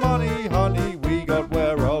got the money, honey, we got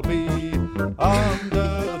where I'll be. Under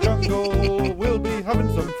the jungle, we'll be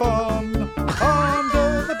having some fun.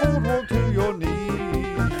 Under the boardwalk to your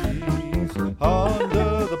knees.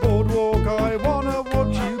 Under the boardwalk, I wanna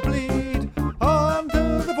watch you bleed.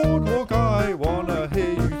 Under the boardwalk, I wanna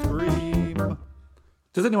hear you scream.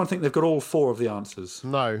 Does anyone think they've got all four of the answers?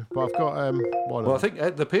 No, but I've got one. Well, I think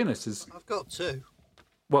Ed, the pianist, is. I've got two.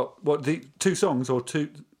 Well, what, the two songs or two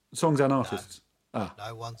songs and artists? No,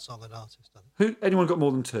 one song and artist. I think. Who? Anyone got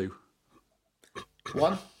more than two?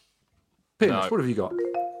 One? Pianist, No. what have you got?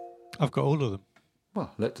 I've got all of them.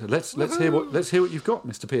 Well, let's hear what you've got,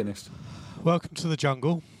 Mr. Pianist. Welcome to the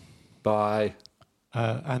Jungle, Bye.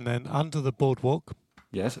 and then Under the Boardwalk.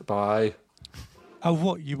 Yes. Bye. Oh,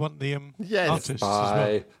 what you want the Yes. artists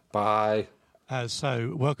Bye. Bye. as well?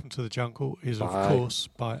 So, Welcome to the Jungle is Bye. of course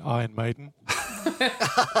by Iron Maiden.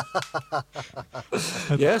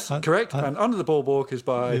 Yes, correct. And Under the Boardwalk is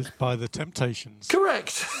by. Is by the Temptations.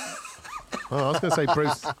 Correct. Oh, I was going to say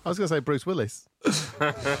Bruce. I was going to say Bruce Willis.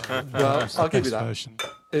 Well, I'll give you that. Version.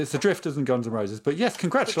 It's the Drifters and Guns N' Roses. But yes, The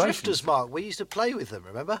congratulations. Drifters, Mark. We used to play with them.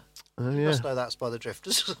 Remember? Oh, You yeah. must know that's by the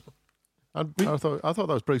Drifters. I thought that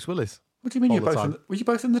was Bruce Willis. What do you mean all you're the both? time. Were you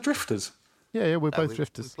both in the Drifters? Yeah, we're No, both we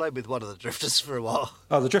drifters. played with one of the Drifters for a while.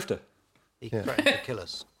 Oh, the Drifter. He threatened to kill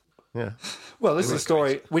us. Yeah. Well, this is a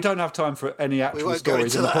story. We don't have time for any actual won't go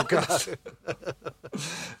stories in into the that,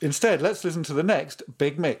 podcast. Instead, let's listen to the next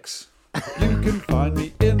big mix. You can find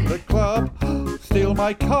me in the club, steal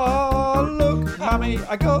my car. Look, Mummy,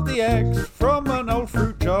 I got the X from an old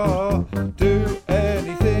fruit jar. Do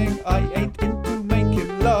anything, I ain't into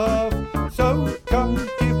making love. So come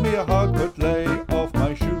give me a hug, but lay off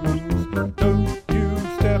my shoes. Don't you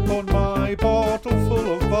step on my bottle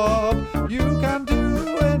full of barb. You can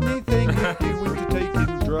do anything if you into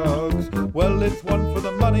taking drugs. Well, it's one for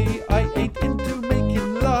the money, I ain't into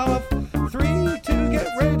making love. 3 to get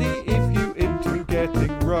ready if you into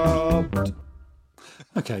getting robbed.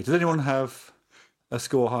 Okay, does anyone have a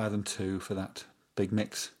score higher than 2 for that big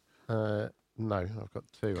mix? No, I've got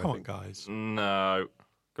two. Come I on, think. guys. No.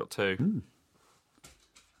 got 2.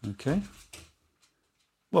 Okay.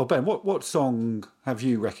 Well, Ben, what song have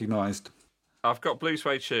you recognised? I've got Blue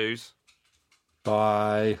Suede Shoes.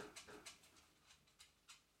 By...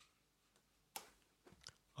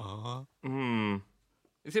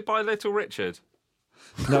 Is it by Little Richard?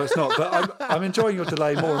 No, it's not, but I'm enjoying your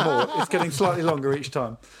delay more and more. It's getting slightly longer each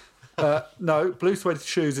time. No, Blue Suede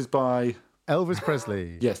Shoes is by... Elvis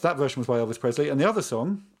Presley. Yes, that version was by Elvis Presley. And the other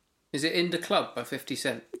song... Is it In the Club by 50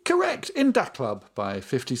 Cent? Correct, In Da Club by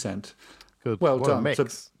 50 Cent. Good. Well What a done. mix. So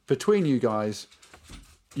between you guys,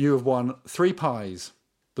 you have won 3 pies.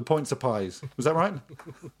 The points are pies. Was that right?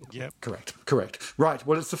 Yep. Correct. Right,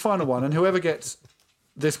 well, it's the final one, and whoever gets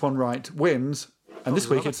this one right wins. And this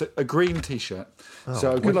week it's a green T-shirt.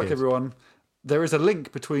 So good luck, wicked. everyone. There is a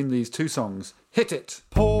link between these 2 songs. Hit it.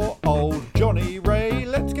 Poor old Johnny Ray,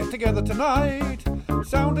 let's get together tonight.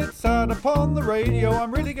 Sounded sad upon the radio,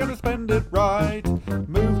 I'm really going to spend it right.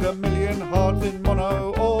 Moved 1,000,000 hearts in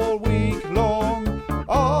mono all week long.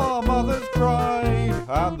 Our mothers cried,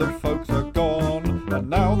 and the folks are gone. And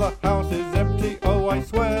now the house is empty, oh I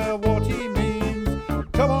swear what he means.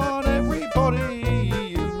 Come on everybody,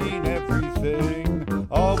 you mean everything.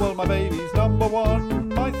 Oh well, my baby's number 1,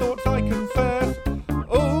 my thoughts I confess.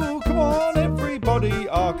 Oh, come on everybody,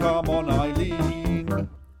 ah come on Eileen.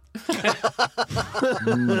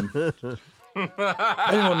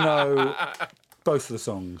 Anyone know both of the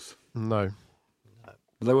songs? No.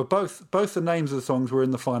 They were both the names of the songs were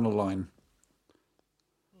in the final line.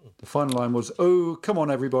 The final line was, oh, come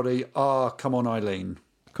on everybody, ah, come on Eileen.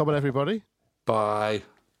 Come on, everybody. By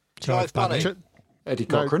Jive Bunny. Eddie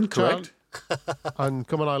Cochran, correct. And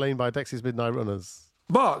Come on, Eileen by Dexy's Midnight Runners.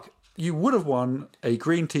 Mark, you would have won a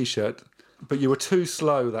green T-shirt, but you were too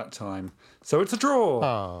slow that time. So it's a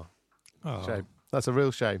draw. Shame. That's a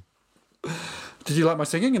real shame. Did you like my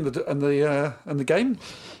singing and the game?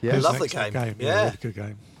 Yeah. I love the Excellent game. Yeah, Yeah. really good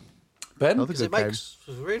game. Ben? Another Because good it game. makes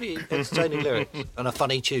really entertaining lyrics and a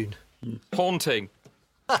funny tune. Haunting.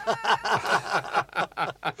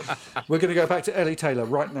 We're going to go back to Ellie Taylor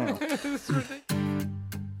right now.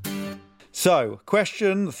 So,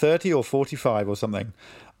 question 30 or 45 or something.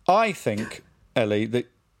 I think, Ellie,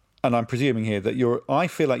 that, and I'm presuming here, that I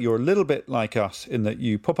feel like you're a little bit like us in that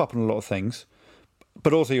you pop up on a lot of things,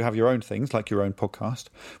 but also you have your own things, like your own podcast.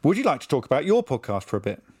 Would you like to talk about your podcast for a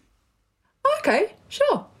bit? Okay,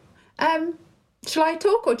 sure. Shall I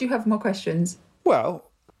talk or do you have more questions? Well,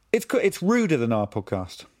 it's ruder than our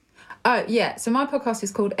podcast. Oh, yeah. So my podcast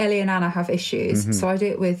is called Ellie and Anna Have Issues. Mm-hmm. So I do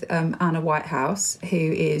it with Anna Whitehouse, who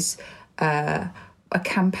is a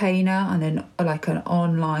campaigner and an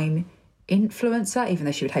online influencer, even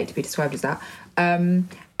though she would hate to be described as that.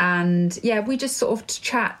 And yeah, we just sort of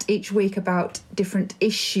chat each week about different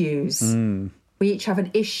issues. We each have an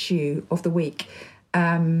issue of the week.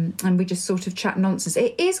 And we just sort of chat nonsense.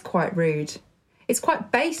 It is quite rude. It's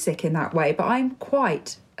quite basic in that way, but I'm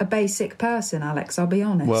quite a basic person, Alex, I'll be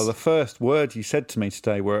honest. Well, the first word you said to me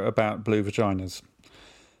today were about blue vaginas.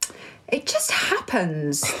 It just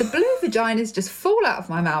happens. The blue vaginas just fall out of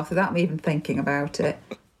my mouth without me even thinking about it.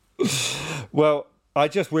 Well, I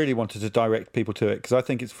just really wanted to direct people to it because I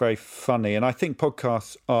think it's very funny. And I think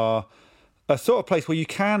podcasts are a sort of place where you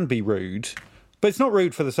can be rude, but it's not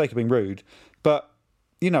rude for the sake of being rude. But,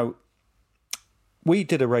 you know, we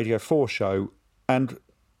did a Radio 4 show and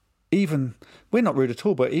even we're not rude at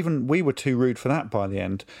all, but even we were too rude for that by the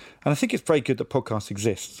end. And I think it's very good that podcasts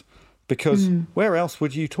exist because where else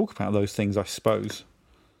would you talk about those things, I suppose?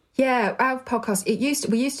 Yeah, our podcast.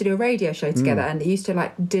 We used to do a radio show together, and it used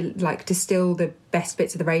to distill the best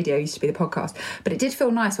bits of the radio. Used to be the podcast, but it did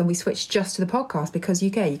feel nice when we switched just to the podcast because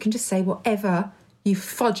you can just say whatever you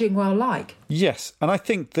fudging well like. Yes, and I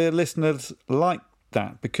think the listeners like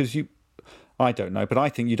that because I don't know, but I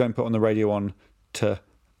think you don't put on the radio on to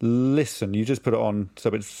listen. You just put it on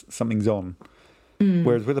so something's on.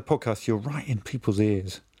 Whereas with a podcast, you're right in people's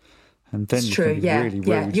ears. And then it's you true, can be really rude.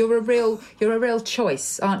 Yeah. You're a real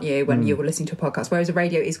choice, aren't you, when you were listening to a podcast? Whereas a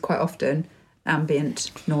radio is quite often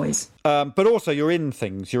ambient noise. But also, you're in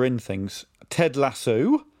things. Ted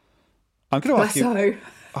Lasso. I'm going to ask you. Lasso.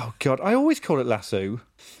 Oh God, I always call it Lasso.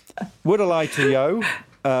 Would I lie to you?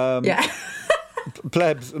 Yeah.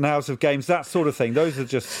 Plebs and House of Games, that sort of thing. Those are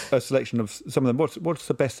just a selection of some of them. What's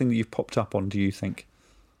the best thing that you've popped up on? Do you think?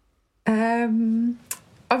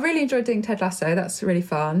 I've really enjoyed doing Ted Lasso. That's really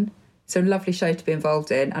fun. It's a lovely show to be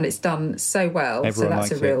involved in, and it's done so well. Everyone so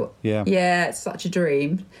that's likes a real, it. yeah, it's such a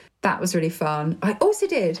dream. That was really fun. I also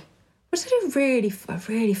did. Was it a really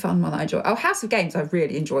fun one that I enjoyed? Oh, House of Games, I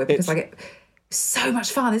really enjoy because I get So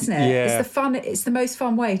much fun, isn't it? Yeah. It's the most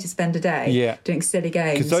fun way to spend a day doing silly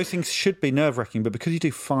games. Because those things should be nerve-wracking, but because you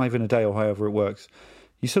do 5 in a day or however it works,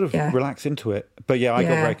 you sort of relax into it. But I got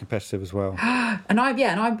very competitive as well. And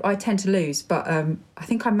I tend to lose, but I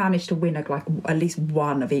think I managed to win like at least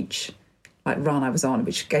one of each like run I was on,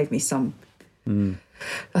 which gave me some. I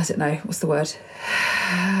don't know what's the word.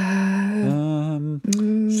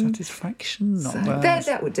 Satisfaction. Not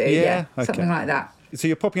that would do. Yeah, okay. Something like that. So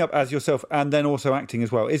you're popping up as yourself and then also acting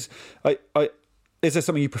as well. Is there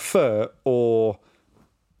something you prefer, or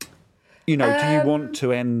do you want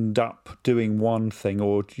to end up doing one thing,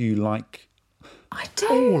 or do you like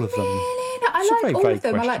all of them? I like all of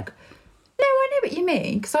them. Question. No, I know what you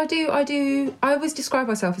mean, because I always describe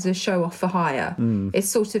myself as a show off for hire. It's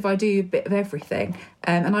sort of, I do a bit of everything,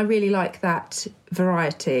 and I really like that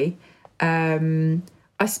variety.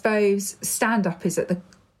 I suppose stand-up is at the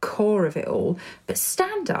core of it all, but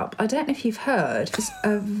stand-up, I don't know if you've heard, is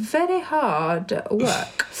a very hard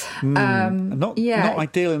work. Not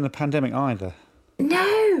ideal in the pandemic either.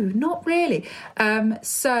 No, not really.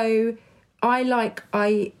 So I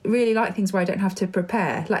really like things where I don't have to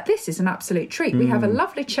prepare. Like, this is an absolute treat. We have a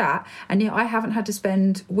lovely chat, and I haven't had to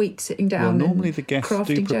spend weeks sitting down. Well, normally the guests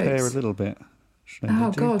do prepare jokes. a little bit.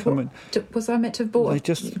 Oh God! Was I meant to have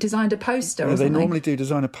designed a poster? Or they something? normally do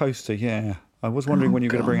design a poster. Yeah, I was wondering when you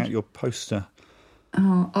were going to bring out your poster.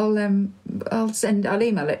 Oh, I'll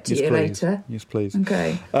email it to you later. Yes, please.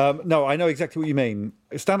 Okay. No, I know exactly what you mean.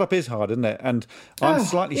 Stand-up is hard, isn't it? And I'm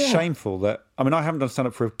slightly shameful that I haven't done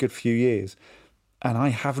stand-up for a good few years, and I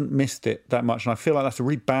haven't missed it that much. And I feel like that's a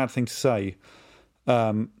really bad thing to say,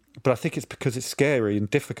 but I think it's because it's scary and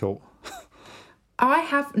difficult. I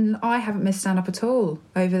haven't missed stand-up at all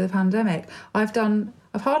over the pandemic. I've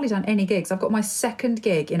hardly done any gigs. I've got my second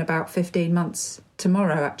gig in about 15 months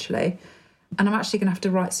tomorrow, actually. And I'm actually going to have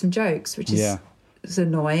to write some jokes, which is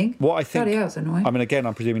annoying. What I think... Bloody hell, it's annoying. Again,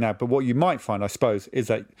 I'm presuming now, but what you might find, I suppose, is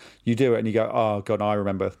that you do it and you go, oh, God, I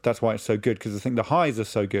remember. That's why it's so good, because I think the highs are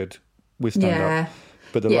so good with stand-up.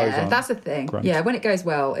 But the lows aren't. That's the thing. Great. Yeah, when it goes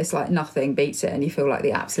well, it's like nothing beats it and you feel like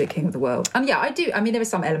the absolute king of the world. And yeah, I do. There are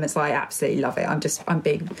some elements I absolutely love it. I'm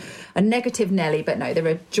being a negative Nelly, but no, there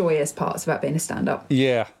are joyous parts about being a stand-up.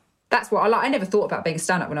 Yeah. That's what I like. I never thought about being a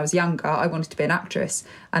stand-up when I was younger. I wanted to be an actress.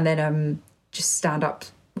 And then just stand-up,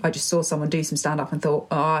 I just saw someone do some stand-up and thought,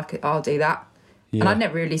 I'll do that. Yeah. And I'd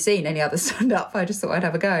never really seen any other stand-up. I just thought I'd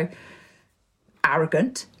have a go.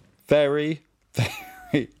 Arrogant. Very,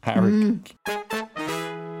 very arrogant.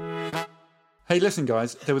 Hey, listen,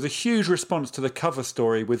 guys, there was a huge response to the cover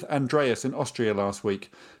story with Andreas in Austria last week.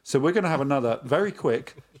 So we're going to have another very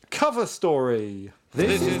quick cover story.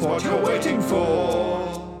 This is what you're waiting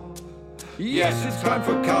for. Yes, it's time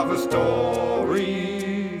for cover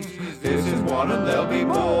stories. This is one and there'll be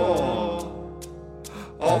more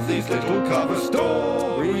of these little cover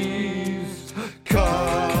stories.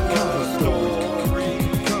 Cover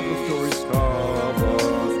stories. Cover stories. Cover stories.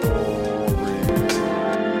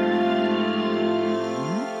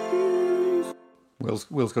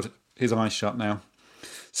 Will's got his eyes shut now.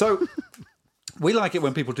 So, we like it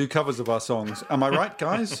when people do covers of our songs. Am I right,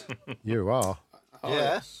 guys? You are.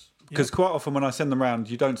 Yes. Because quite often when I send them round,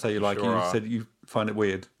 you don't say you like it. You said you find it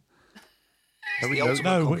weird. It's the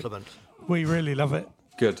ultimate compliment. We really love it.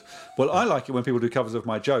 Good. Well, I like it when people do covers of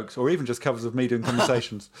my jokes, or even just covers of me doing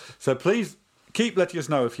conversations. So please keep letting us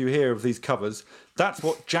know if you hear of these covers. That's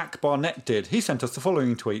what Jack Barnett did. He sent us the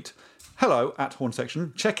following tweet. Hello, at Horn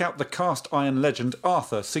Section. Check out the cast iron legend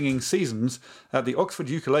Arthur singing Seasons at the Oxford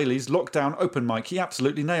Ukuleles Lockdown Open Mic. He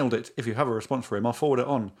absolutely nailed it. If you have a response for him, I'll forward it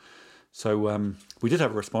on. So we did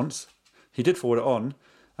have a response. He did forward it on,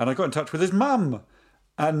 and I got in touch with his mum.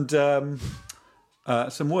 And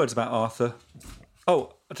some words about Arthur.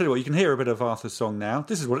 Oh, I'll tell you what, you can hear a bit of Arthur's song now.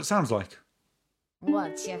 This is what it sounds like.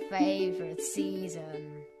 What's your favourite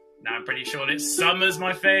season? I'm pretty sure that summer's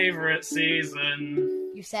my favourite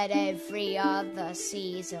season. You said every other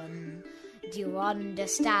season. Do you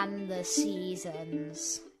understand the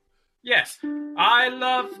seasons? Yes, I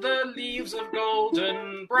love the leaves of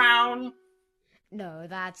golden brown. No,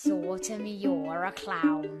 that's autumn, you're a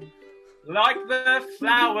clown. Like the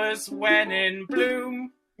flowers when in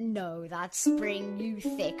bloom. No, that's spring, you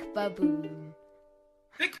thick baboon.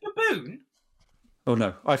 Thick baboon? Oh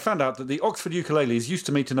no, I found out that the Oxford Ukuleles used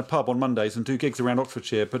to meet in a pub on Mondays and do gigs around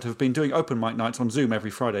Oxfordshire, but have been doing open mic nights on Zoom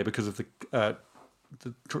every Friday because of the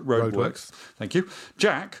roadworks. Thank you.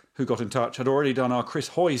 Jack, who got in touch, had already done our Chris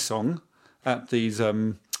Hoy song at these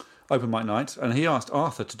open mic nights, and he asked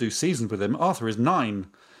Arthur to do Seasons with him. Arthur is 9,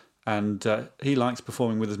 and he likes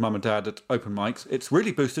performing with his mum and dad at open mics. It's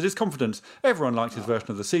really boosted his confidence. Everyone liked his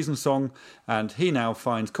version of the season song, and he now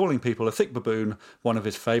finds calling people a thick baboon one of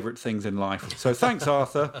his favourite things in life. So thanks,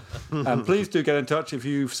 Arthur, and please do get in touch if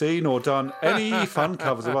you've seen or done any fun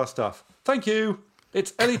covers of our stuff. Thank you.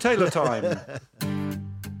 It's Ellie Taylor time.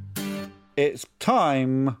 It's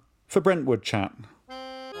time for Brentwood Chat.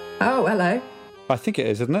 Oh, hello. I think it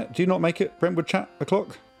is, isn't it? Do you not make it Brentwood Chat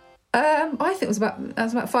o'clock? I think that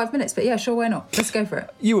was about 5 minutes, but yeah, sure, why not? Let's go for it.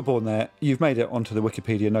 You were born there. You've made it onto the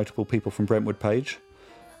Wikipedia notable people from Brentwood page.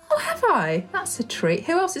 Oh, have I? That's a treat.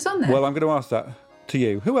 Who else is on there? Well, I'm going to ask that to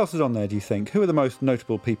you. Who else is on there, do you think? Who are the most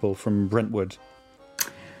notable people from Brentwood?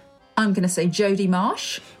 I'm going to say Jodie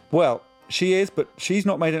Marsh. Well, she is, but she's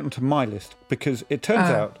not made it onto my list because it turns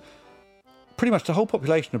out pretty much the whole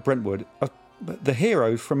population of Brentwood are the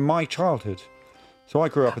heroes from my childhood. So I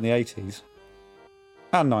grew up in the 80s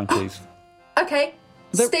and 90s. Okay.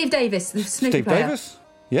 Steve Davis, the snooker Steve player. Davis,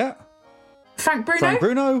 yeah. Frank Bruno. Frank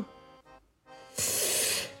Bruno.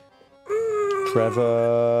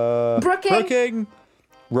 Trevor. Brooking.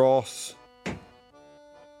 Ross.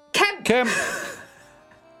 Kemp.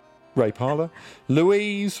 Ray Parler.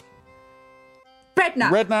 Louise.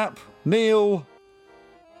 Redknapp. Neil.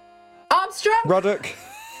 Armstrong. Ruddock.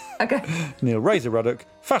 Okay. Neil Razor Ruddock.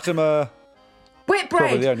 Fatima. Whitbread.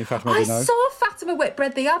 Probably the only Fatima we know. I saw Fatima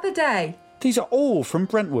Whitbread the other day. These are all from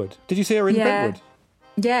Brentwood. Did you see her in Brentwood?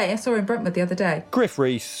 Yeah, I saw her in Brentwood the other day. Griff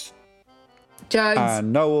Reese. Jones.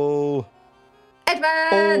 And Noel. Edmonds.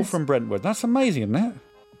 All from Brentwood. That's amazing, isn't it?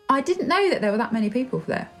 I didn't know that there were that many people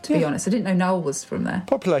there, to be honest. I didn't know Noel was from there.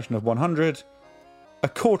 Population of 100. A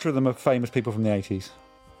quarter of them are famous people from the 80s.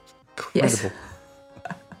 Incredible. Yes.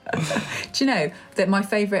 Do you know that my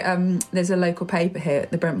favourite, there's a local paper here,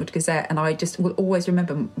 the Brentwood Gazette, and I just will always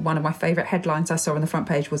remember one of my favourite headlines I saw on the front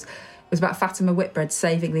page was about Fatima Whitbread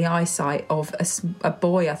saving the eyesight of a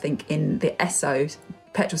boy, I think, in the Esso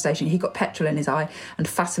petrol station. He got petrol in his eye, and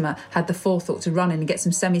Fatima had the forethought to run in and get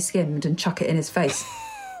some semi-skimmed and chuck it in his face.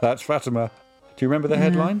 That's Fatima. Do you remember the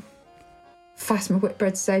headline? Fatima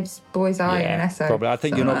Whitbread saves boy's eye in an Esso. Probably. I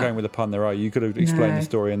think you're not going with a pun there, are you? You could have explained the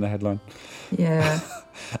story in the headline. Yeah.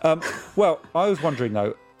 Well, I was wondering,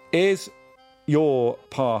 though, is your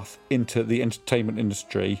path into the entertainment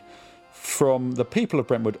industry from the people of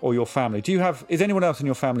Brentwood or your family? Is anyone else in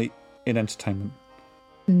your family in entertainment?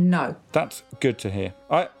 No. That's good to hear.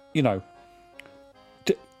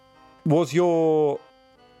 Was your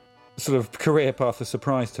sort of career path a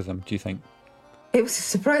surprise to them, do you think? It was a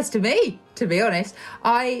surprise to me, to be honest.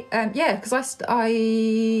 Because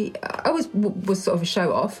I always was sort of a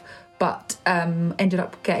show-off, but ended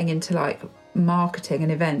up getting into, like, marketing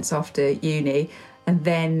and events after uni. And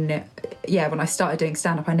then, when I started doing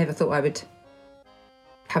stand-up, I never thought I would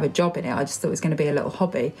have a job in it. I just thought it was going to be a little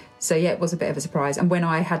hobby. So, it was a bit of a surprise. And when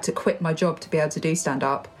I had to quit my job to be able to do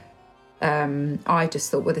stand-up, I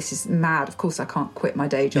just thought, well, this is mad. Of course I can't quit my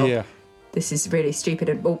day job. Yeah. This is really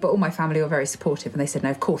stupid. But all my family were very supportive, and they said, no,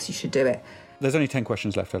 of course you should do it. There's only 10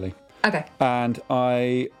 questions left, Ellie. Okay. And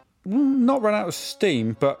I not run out of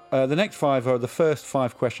steam, but the next 5 are the first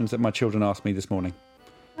 5 questions that my children asked me this morning.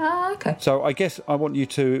 Okay. So I guess I want you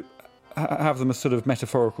to have them as sort of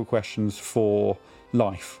metaphorical questions for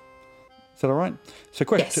life. Is that all right? So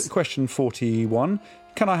question 41,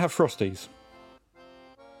 can I have Frosties?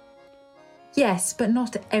 Yes, but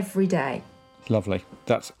not every day. Lovely.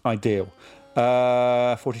 That's ideal.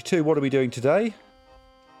 42, what are we doing today?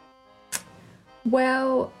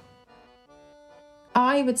 Well,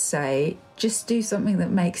 I would say just do something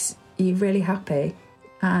that makes you really happy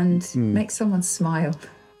and make someone smile.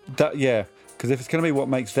 Because if it's going to be what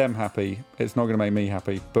makes them happy, it's not going to make me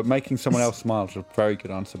happy. But making someone else smile is a very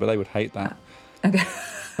good answer, but they would hate that.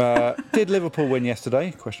 Okay. Did Liverpool win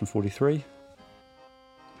yesterday? Question 43.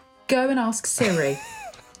 Go and ask Siri.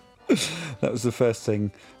 That was the first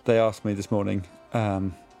thing they asked me this morning.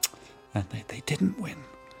 And they didn't win.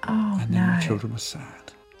 Oh, and then my children were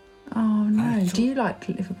sad. Oh, no. Do you like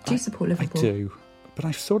Liverpool? Do you support Liverpool? I do. But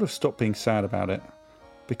I've sort of stopped being sad about it.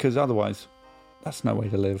 Because otherwise, that's no way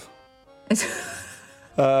to live.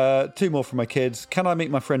 2 more from my kids. Can I meet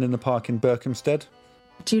my friend in the park in Berkhamsted?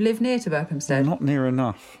 Do you live near to Berkhamsted? Not near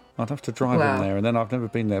enough. I'd have to drive him there. And then I've never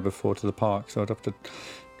been there before to the park. So I'd have to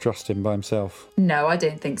trust him by himself. No, I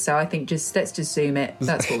don't think so. I think let's just zoom it.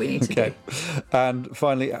 That's what we need to do. And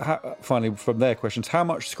finally from their questions, how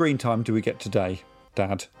much screen time do we get today,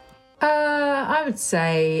 Dad? I would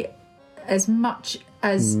say as much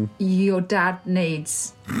as your dad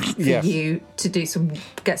needs for you to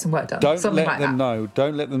get some work done. Don't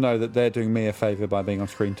let them know that they're doing me a favour by being on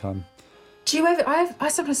screen time. Do you ever? I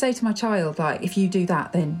sometimes say to my child, like, if you do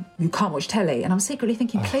that, then you can't watch telly. And I'm secretly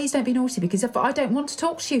thinking, please don't be naughty, because if I don't want to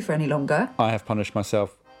talk to you for any longer. I have punished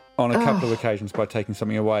myself on a couple of occasions by taking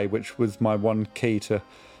something away, which was my one key to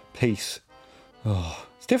peace. Oh,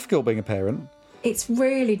 it's difficult being a parent. It's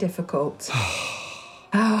really difficult.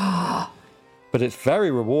 But it's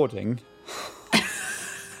very rewarding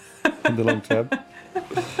in the long term.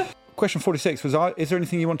 Question 46 was, is there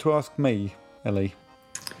anything you want to ask me, Ellie?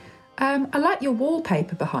 I like your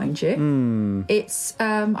wallpaper behind you. It's,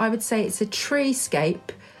 I would say it's a treescape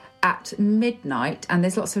at midnight, and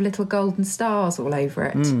there's lots of little golden stars all over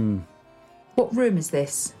it. What room is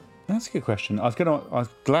this? That's a good question. I was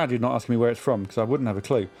glad you're not asking me where it's from, because I wouldn't have a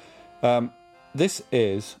clue. This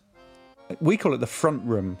is, we call it the front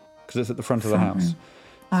room, because it's at the front of the house.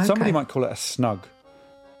 Okay. Somebody might call it a snug.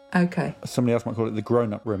 Okay. Somebody else might call it the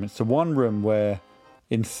grown-up room. It's the one room where,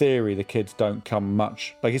 in theory, the kids don't come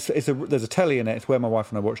much. Like there's a telly in it. It's where my wife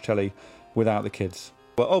and I watch telly without the kids.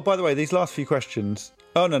 Well, oh, by the way, these last few questions.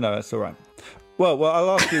 Oh no, that's all right. Well,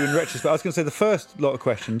 I'll ask you in retrospect. I was going to say the first lot of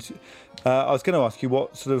questions. I was going to ask you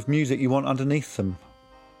what sort of music you want underneath them.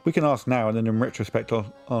 We can ask now, and then in retrospect,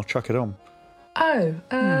 I'll chuck it on. Oh,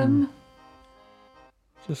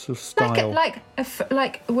 just sort of style.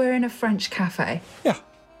 Like we're in a French cafe. Yeah.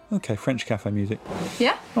 Okay, French cafe music.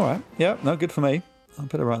 Yeah. All right. Yeah. No, good for me. I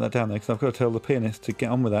better write that down there, because I've got to tell the pianist to get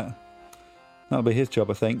on with that. That'll be his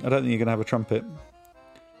job, I think. I don't think you're going to have a trumpet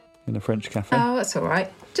in a French cafe. Oh, that's all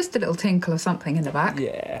right. Just a little tinkle or something in the back.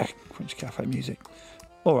 Yeah, French cafe music.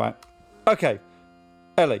 All right. Okay,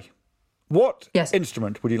 Ellie, what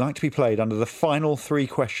instrument would you like to be played under the final 3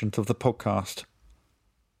 questions of the podcast?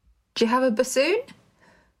 Do you have a bassoon?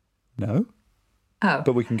 No. Oh.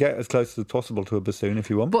 But we can get as close as possible to a bassoon if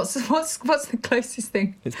you want. What's the closest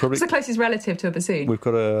thing? What's the closest relative to a bassoon? We've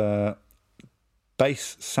got a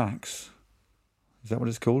bass sax. Is that what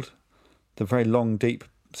it's called? The very long, deep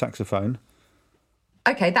saxophone.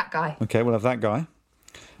 Okay, that guy. Okay, we'll have that guy.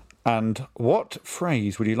 And what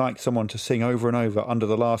phrase would you like someone to sing over and over under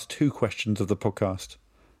the last 2 questions of the podcast,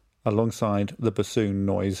 alongside the bassoon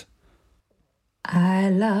noise?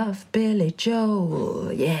 I love Billy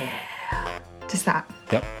Joel, yeah. Just that.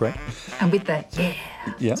 Yep, great. And with the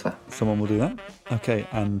yeah, someone will do that. Okay,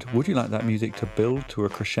 and would you like that music to build to a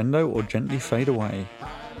crescendo or gently fade away?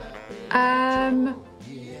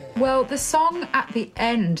 Well, the song at the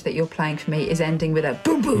end that you're playing for me is ending with a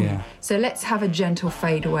boom boom. Yeah. So let's have a gentle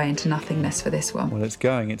fade away into nothingness for this one. Well, it's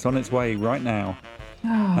going. It's on its way right now.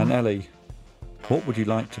 Oh. And Ellie, what would you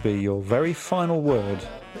like to be your very final word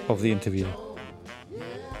of the interview?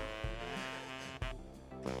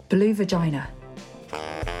 Blue vagina.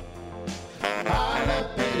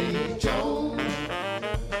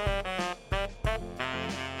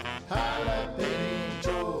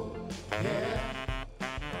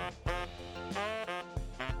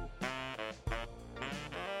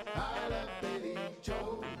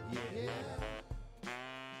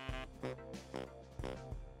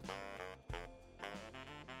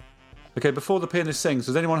 Okay, before the pianist sings,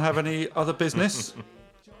 does anyone have any other business?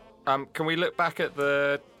 Can we look back at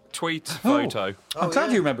the tweet photo? I'm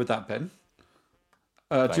glad you remembered that, Ben.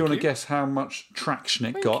 Do you want to guess how much traction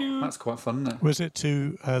it got? That's quite fun, isn't it? Was it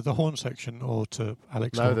to the horn section or to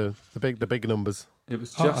Alex? No, the big numbers. It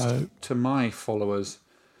was just to my followers.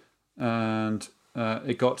 And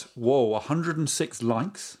it got, 106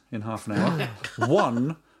 likes in half an hour.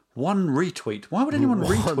 one retweet. Why would anyone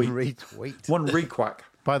retweet? One requack.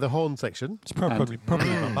 By the horn section. It's probably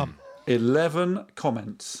my mum. 11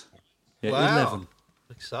 comments. Yeah, wow. 11.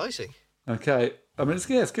 Exciting. Okay. I mean, it's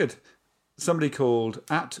good. Somebody called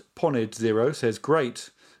 @Ponid0 says,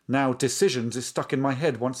 great. Now Decisions is stuck in my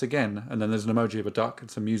head once again. And then there's an emoji of a duck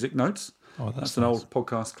and some music notes. Oh, that's an old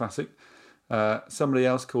podcast classic. Somebody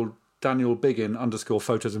else called Daniel Biggin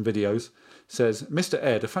 _photos and videos says, Mr.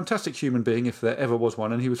 Ed, a fantastic human being if there ever was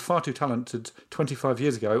one, and he was far too talented 25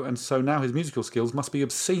 years ago, and so now his musical skills must be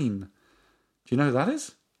obscene. Do you know who that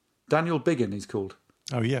is? Daniel Biggin, he's called.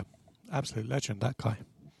 Oh, yeah. Absolute legend, that guy.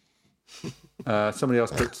 Somebody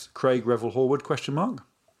else puts Craig Revel Horwood, ?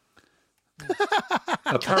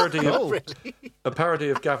 A parody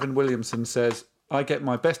of Gavin Williamson says, I get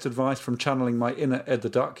my best advice from channeling my inner Ed the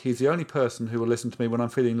Duck. He's the only person who will listen to me when I'm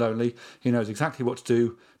feeling lonely. He knows exactly what to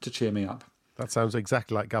do to cheer me up. That sounds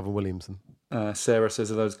exactly like Gavin Williamson. Sarah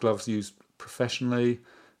says, are those gloves used professionally?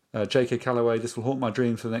 J.K. Calloway, this will haunt my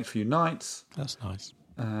dreams for the next few nights. That's nice.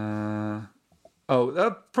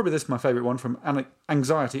 Probably this is my favourite one from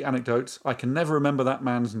Anxiety Anecdotes. I can never remember that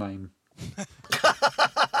man's name.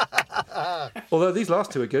 Although these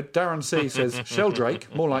last two are good. Darren C says,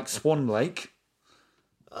 Sheldrake, more like Swan Lake.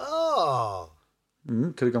 Oh, Oh.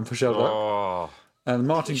 Could have gone for Sheldon. Oh. And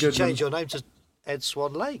Martin You should Goodman. change your name to Ed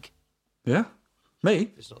Swan Lake. Yeah?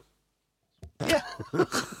 Me? It's not. Yeah.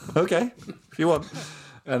 Okay, if you want.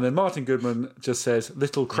 And then Martin Goodman just says,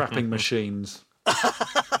 little crapping machines.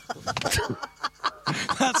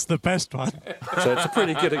 That's the best one. So it's a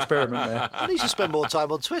pretty good experiment there. I need to spend more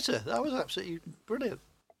time on Twitter. That was absolutely brilliant.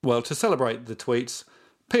 Well, to celebrate the tweets,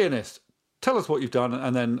 pianist, tell us what you've done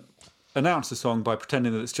and then announce the song by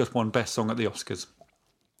pretending that it's just won Best Song at the Oscars.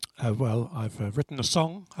 Well, I've written a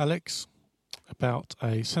song, Alex, about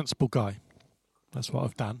a sensible guy. That's what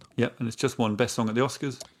I've done. Yep, and it's just won Best Song at the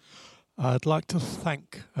Oscars. I'd like to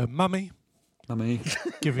thank Mummy,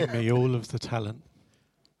 giving me all of the talent,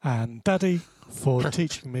 and Daddy for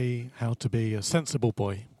teaching me how to be a sensible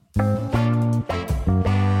boy.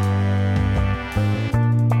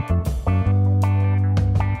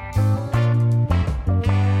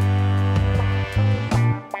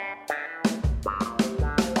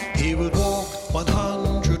 He would walk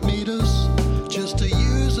 100 meters just to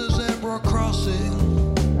use a zebra crossing.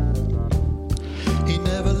 He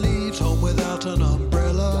never leaves home without an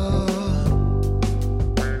umbrella.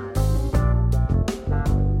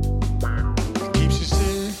 Keeps his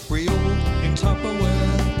cereal in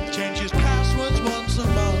Tupperware, changes passwords once a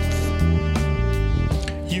month.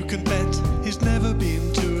 You can bet he's never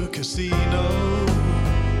been to a casino.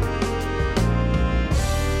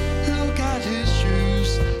 Look at his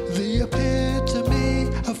shoes, they appear to me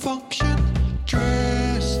a function,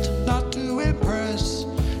 dressed not to impress.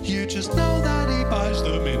 You just know that he buys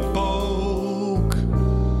them in bulk.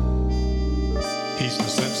 He's the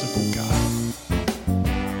sensible guy.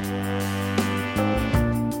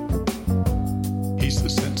 He's the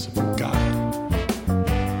sensible guy.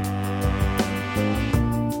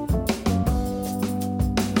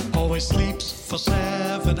 Always sleeps for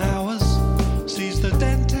 7 hours, sees the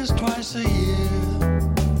dentist twice a year.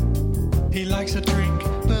 He likes a drink,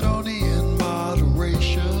 but only in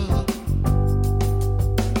moderation.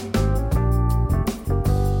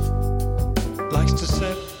 Likes to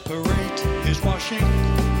separate his washing,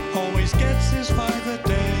 always gets his 5 a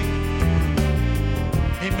day.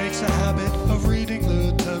 He makes a habit of reading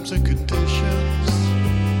the terms and conditions.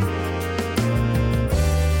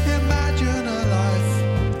 Imagine a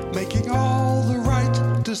life making all the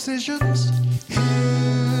right decisions.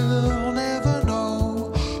 He'll never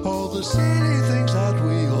know all the silly things that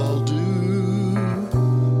we all do,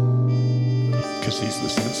 'cause he's the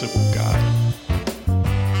sensible guy.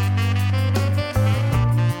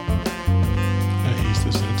 He's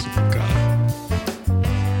the sensible guy.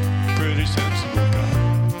 Pretty sensible guy.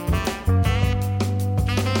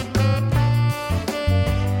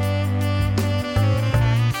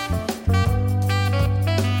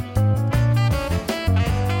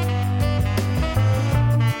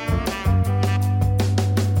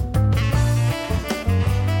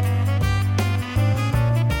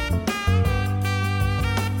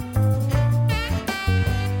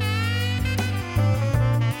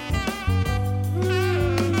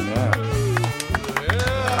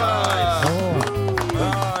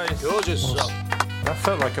 That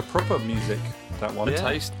felt like a proper music, that one.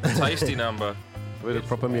 A tasty number. With a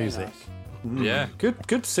proper music. Yeah.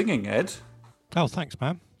 Good singing, Ed. Oh, thanks,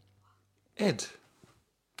 man. Ed.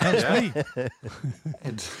 That's me.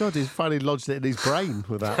 Ed. God, he's finally lodged it in his brain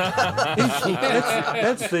with that.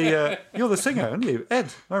 Ed's the... you're the singer, aren't you?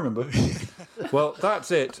 Ed, I remember. Well,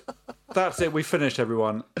 that's it. That's it. We finished,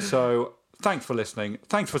 everyone. So... thanks for listening.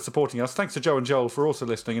 Thanks for supporting us. Thanks to Joe and Joel for also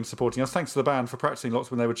listening and supporting us. Thanks to the band for practicing lots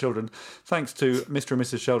when they were children. Thanks to Mr. and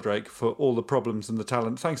Mrs. Sheldrake for all the problems and the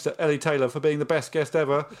talent. Thanks to Ellie Taylor for being the best guest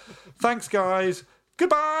ever. Thanks, guys.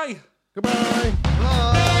 Goodbye. Goodbye.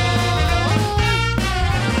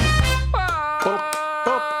 Bop,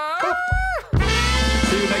 bop, bop.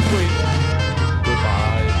 See you next week.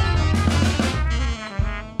 Goodbye.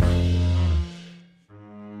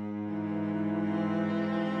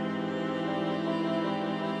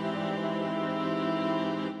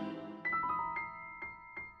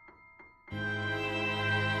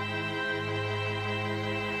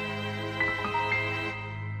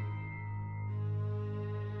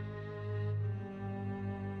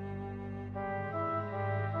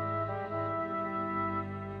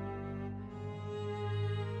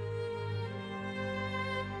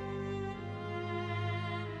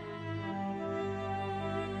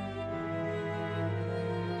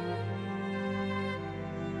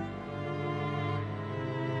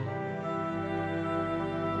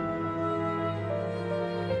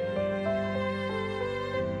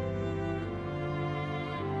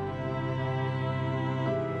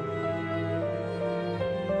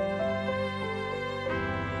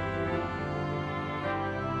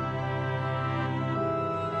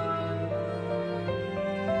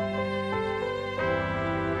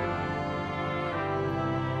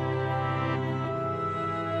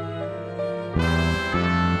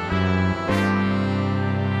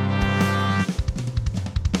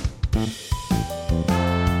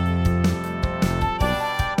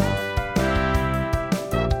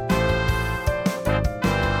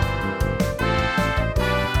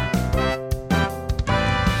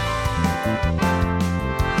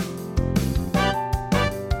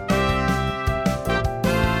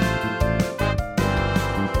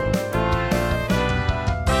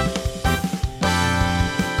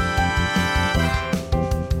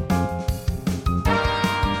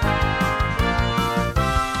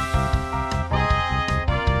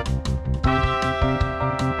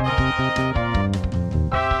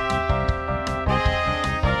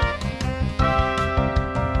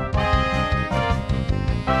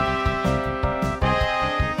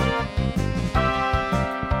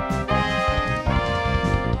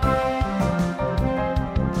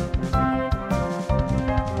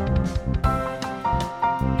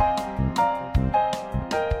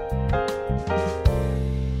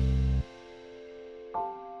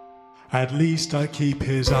 At least I keep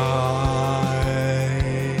his eye.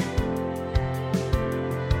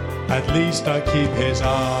 At least I keep his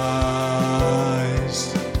eyes.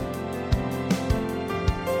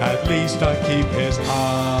 At least I keep his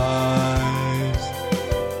eyes.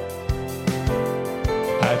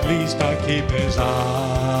 At least I keep his eyes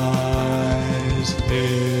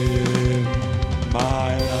in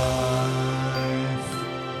my life.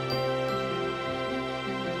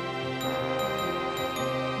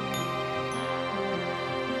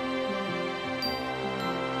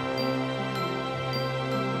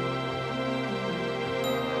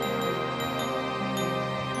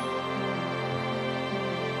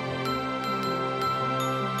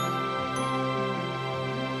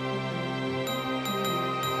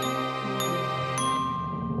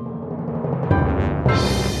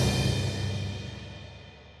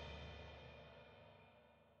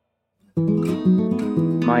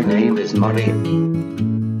 My name is Murray.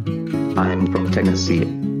 I'm from Tennessee.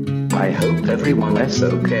 I hope everyone is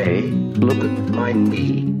okay. Look at my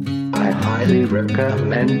knee. I highly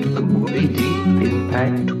recommend the movie Deep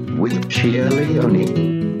Impact with Shia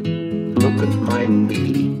Leone. Look at my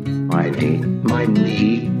knee. My knee. My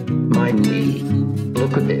knee. My knee.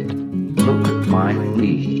 Look at it. Look at my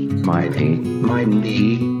knee. My knee. My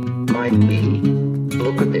knee. My knee.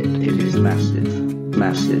 Look at it. It is massive.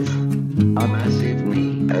 Massive. A massive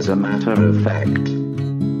knee. As a matter of fact,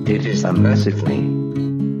 it is a massive knee.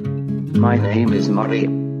 My name is Murray.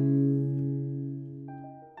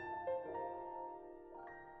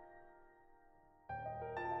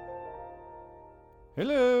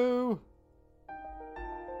 Hello?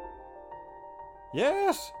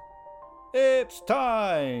 Yes? It's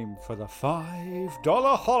time for the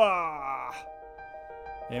 $5 holler,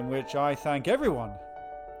 in which I thank everyone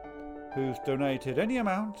who's donated any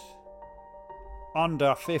amount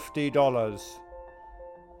under $50.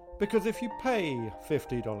 Because if you pay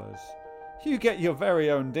 $50, you get your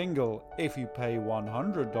very own dingle. If you pay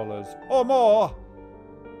 $100 or more,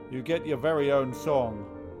 you get your very own song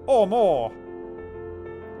or more.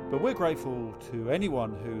 But we're grateful to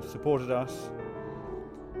anyone who supported us.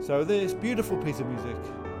 So this beautiful piece of music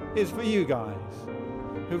is for you guys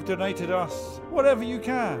who've donated us whatever you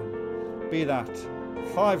can, be that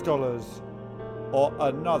 $5 or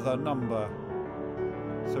another number.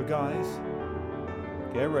 So guys,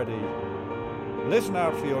 get ready, listen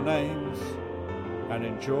out for your names, and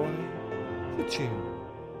enjoy the tune.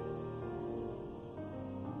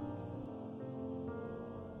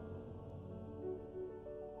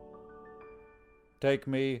 Take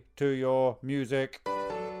me to your music.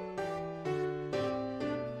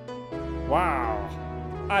 Wow,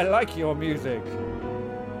 I like your music.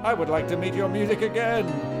 I would like to meet your music again.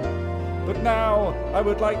 But now I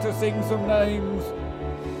would like to sing some names.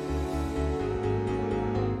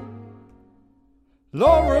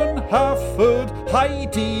 Lauren Hafford,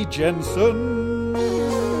 Heidi Jensen,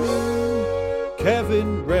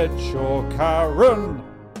 Kevin Redshaw, Karen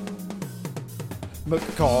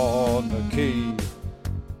McConaughey,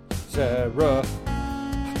 Sarah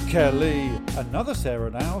Kelly, another Sarah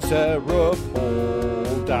now, Sarah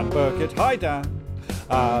Paul, Dan Burkett, hi Dan,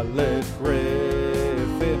 Alice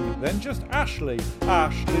Griffin, then just Ashley,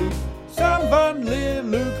 Sam Van Leer,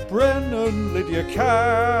 Luke Brennan, Lydia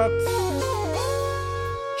Katz,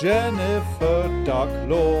 Jennifer Duck,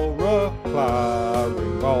 Laura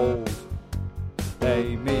Claringbold,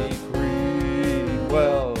 Amy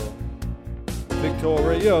Greenwell,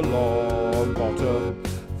 Victoria Longbottom.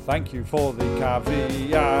 Thank you for the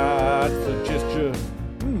caveat suggestion.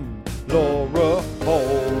 Laura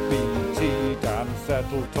Hall, BT, Dan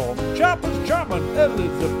Settle, Tom Chapman,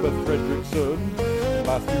 Elizabeth Fredrickson,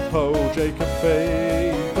 Matthew Poe, Jacob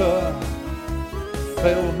Faber,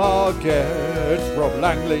 Phil Marget, Rob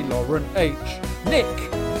Langley, Lauren H,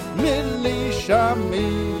 Nick, Lily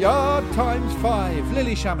Shamiyard times 5.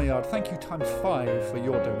 Lily Shamiyard, thank you times 5 for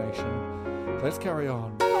your donation. Let's carry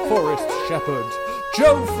on. Forrest Shepherd,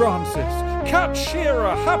 Joe Francis, Kat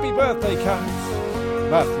Shearer, happy birthday, Kat.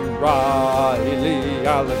 Matthew Riley,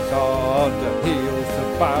 Alexander Hill,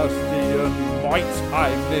 Sebastian White,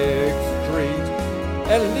 Nick Street,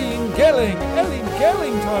 Eileen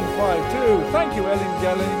Gelling times 5 too. Thank you, Eileen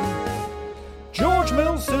Gelling. George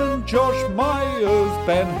Milson, Josh Myers,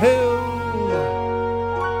 Ben Hill,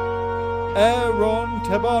 Aaron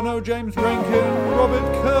Tebano, James Rankin,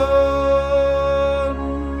 Robert Kearns.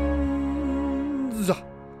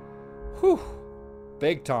 Whew,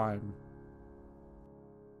 big time.